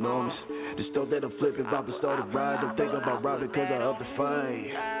kicking enormous. The stove that I'm flipping, about to start a ride. Don't think about robbing cause I up the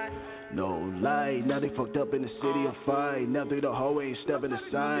fight. No lie, now they fucked up in the city of fight. Now through the hallway ain't stepping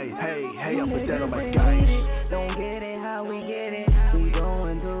aside. Hey, I put that on my guys. Don't get it how we get it. We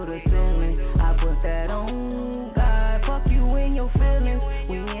going through the ceiling. I put that on God. Fuck you and your feelings.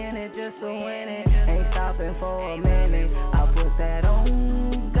 We in it just to win it. Ain't stopping for a minute. I put that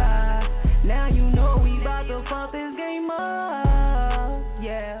on God. Now you know we bout to fuck this game up.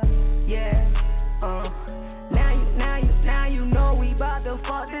 Yeah, yeah. Now you know we bout to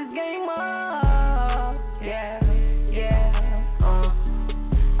fuck this game up. Yeah, yeah.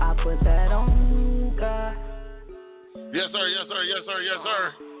 I put that on God. Yes, sir.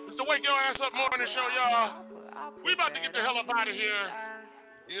 It's the Wake Your Ass Up Morning Show, y'all. We about to get the hell up out of here.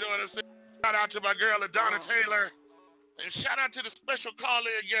 You know what I'm saying? Shout out to my girl, LaDONNA Taylor. And shout out to the special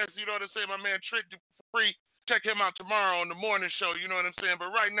call-in guest, you know what I'm saying, my man Trent Dupree. Check him out tomorrow on the morning show, you know what I'm saying? But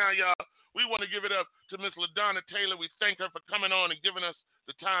right now, y'all, we want to give it up to Miss LaDONNA Taylor. We thank her for coming on and giving us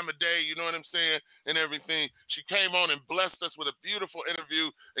the time of day, you know what I'm saying, and everything. She came on and blessed us with a beautiful interview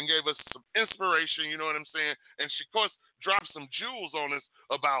and gave us some inspiration, you know what I'm saying? And she, of course, dropped some jewels on us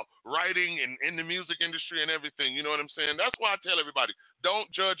about writing and in the music industry and everything, you know what I'm saying? That's why I tell everybody, don't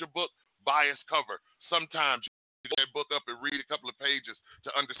judge a book by its cover. Sometimes you get that book up and read a couple of pages to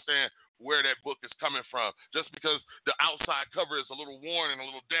understand where that book is coming from. Just because the outside cover is a little worn and a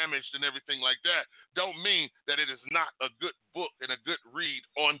little damaged and everything like that, don't mean that it is not a good book and a good read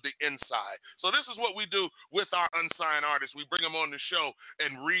on the inside. So this is what we do with our unsigned artists. We bring them on the show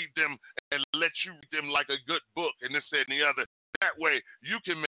and read them and let you read them like a good book and this, that, and the other. That way you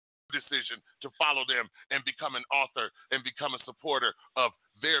can make a decision to follow them and become an author and become a supporter of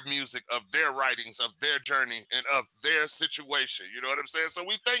their music, of their writings, of their journey, and of their situation. You know what I'm saying? So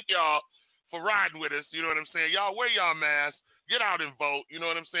we thank y'all for riding with us. You know what I'm saying? Y'all wear y'all masks. Get out and vote. You know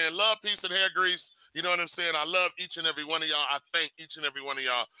what I'm saying? Love, peace, and hair grease. You know what I'm saying? I love each and every one of y'all. I thank each and every one of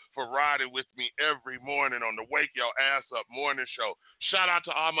y'all for riding with me every morning on the Wake Your Ass Up morning show. Shout out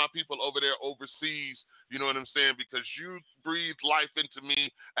to all my people over there overseas. You know what I'm saying? Because you breathe life into me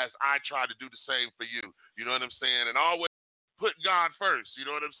as I try to do the same for you. You know what I'm saying? And always put God first, you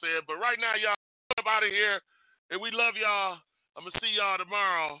know what I'm saying? But right now, y'all, up out of here, and we love y'all. I'm going to see y'all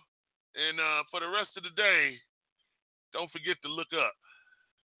tomorrow. And for the rest of the day, don't forget to look up.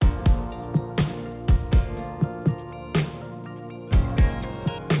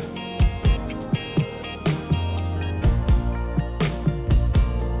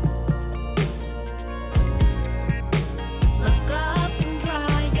 Look up and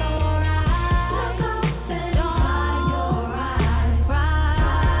try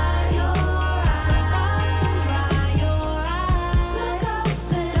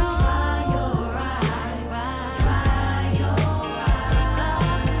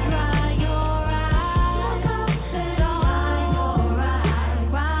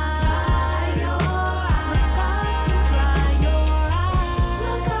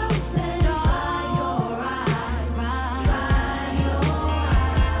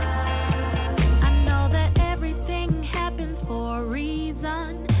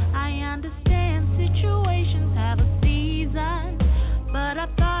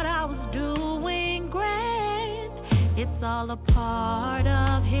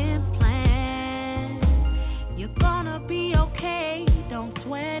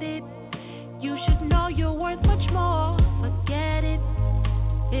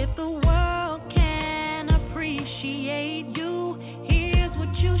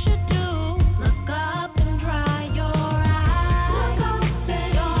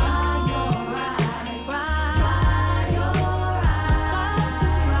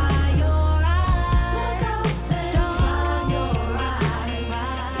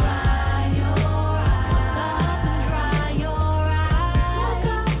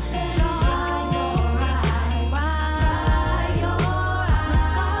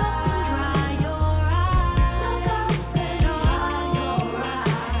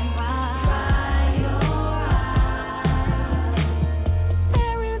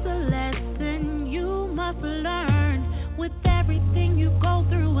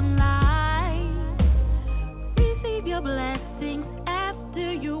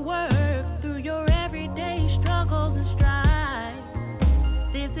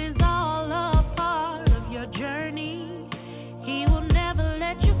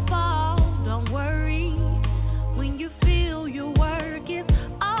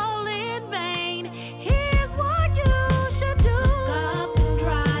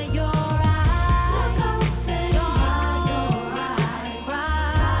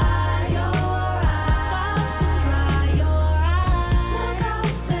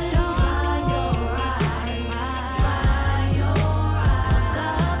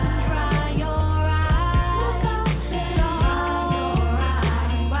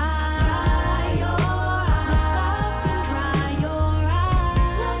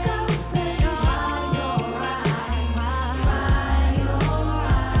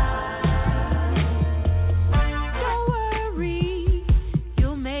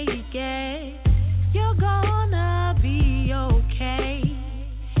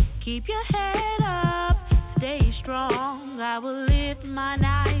Keep your head up, stay strong. I will lift my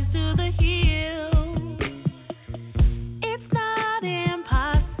eyes to the hills. It's not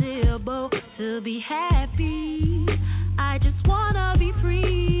impossible to be happy. I just wanna be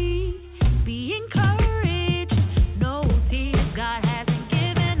free. Be encouraged, no tears. God hasn't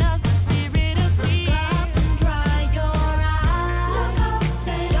given us the spirit of fear. Look up and dry your eyes. Look up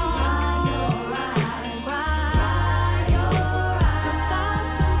and dry your eyes. Cry your eyes. Look up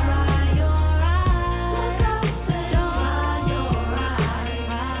and dry your eyes.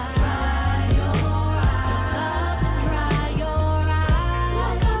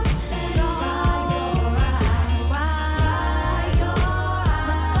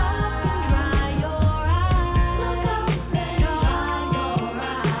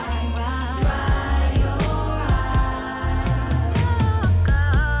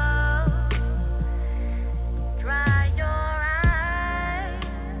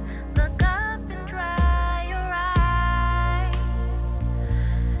 Look up and dry your eyes.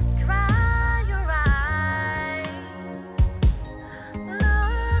 Cry your eyes.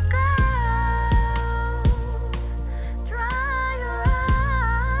 Look up and dry your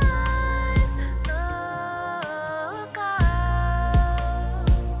eyes.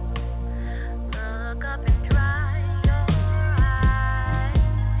 Look up and dry your eyes.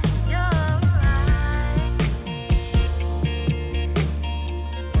 Cry your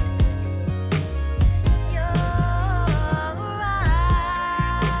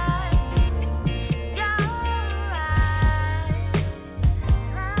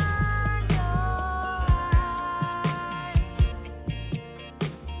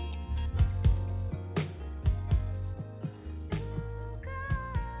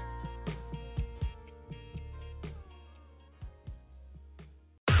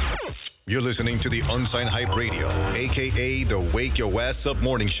You're listening to the Unsigned Hype Radio, a.k.a. the Wake Your Ass Up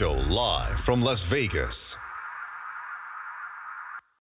Morning Show, live from Las Vegas.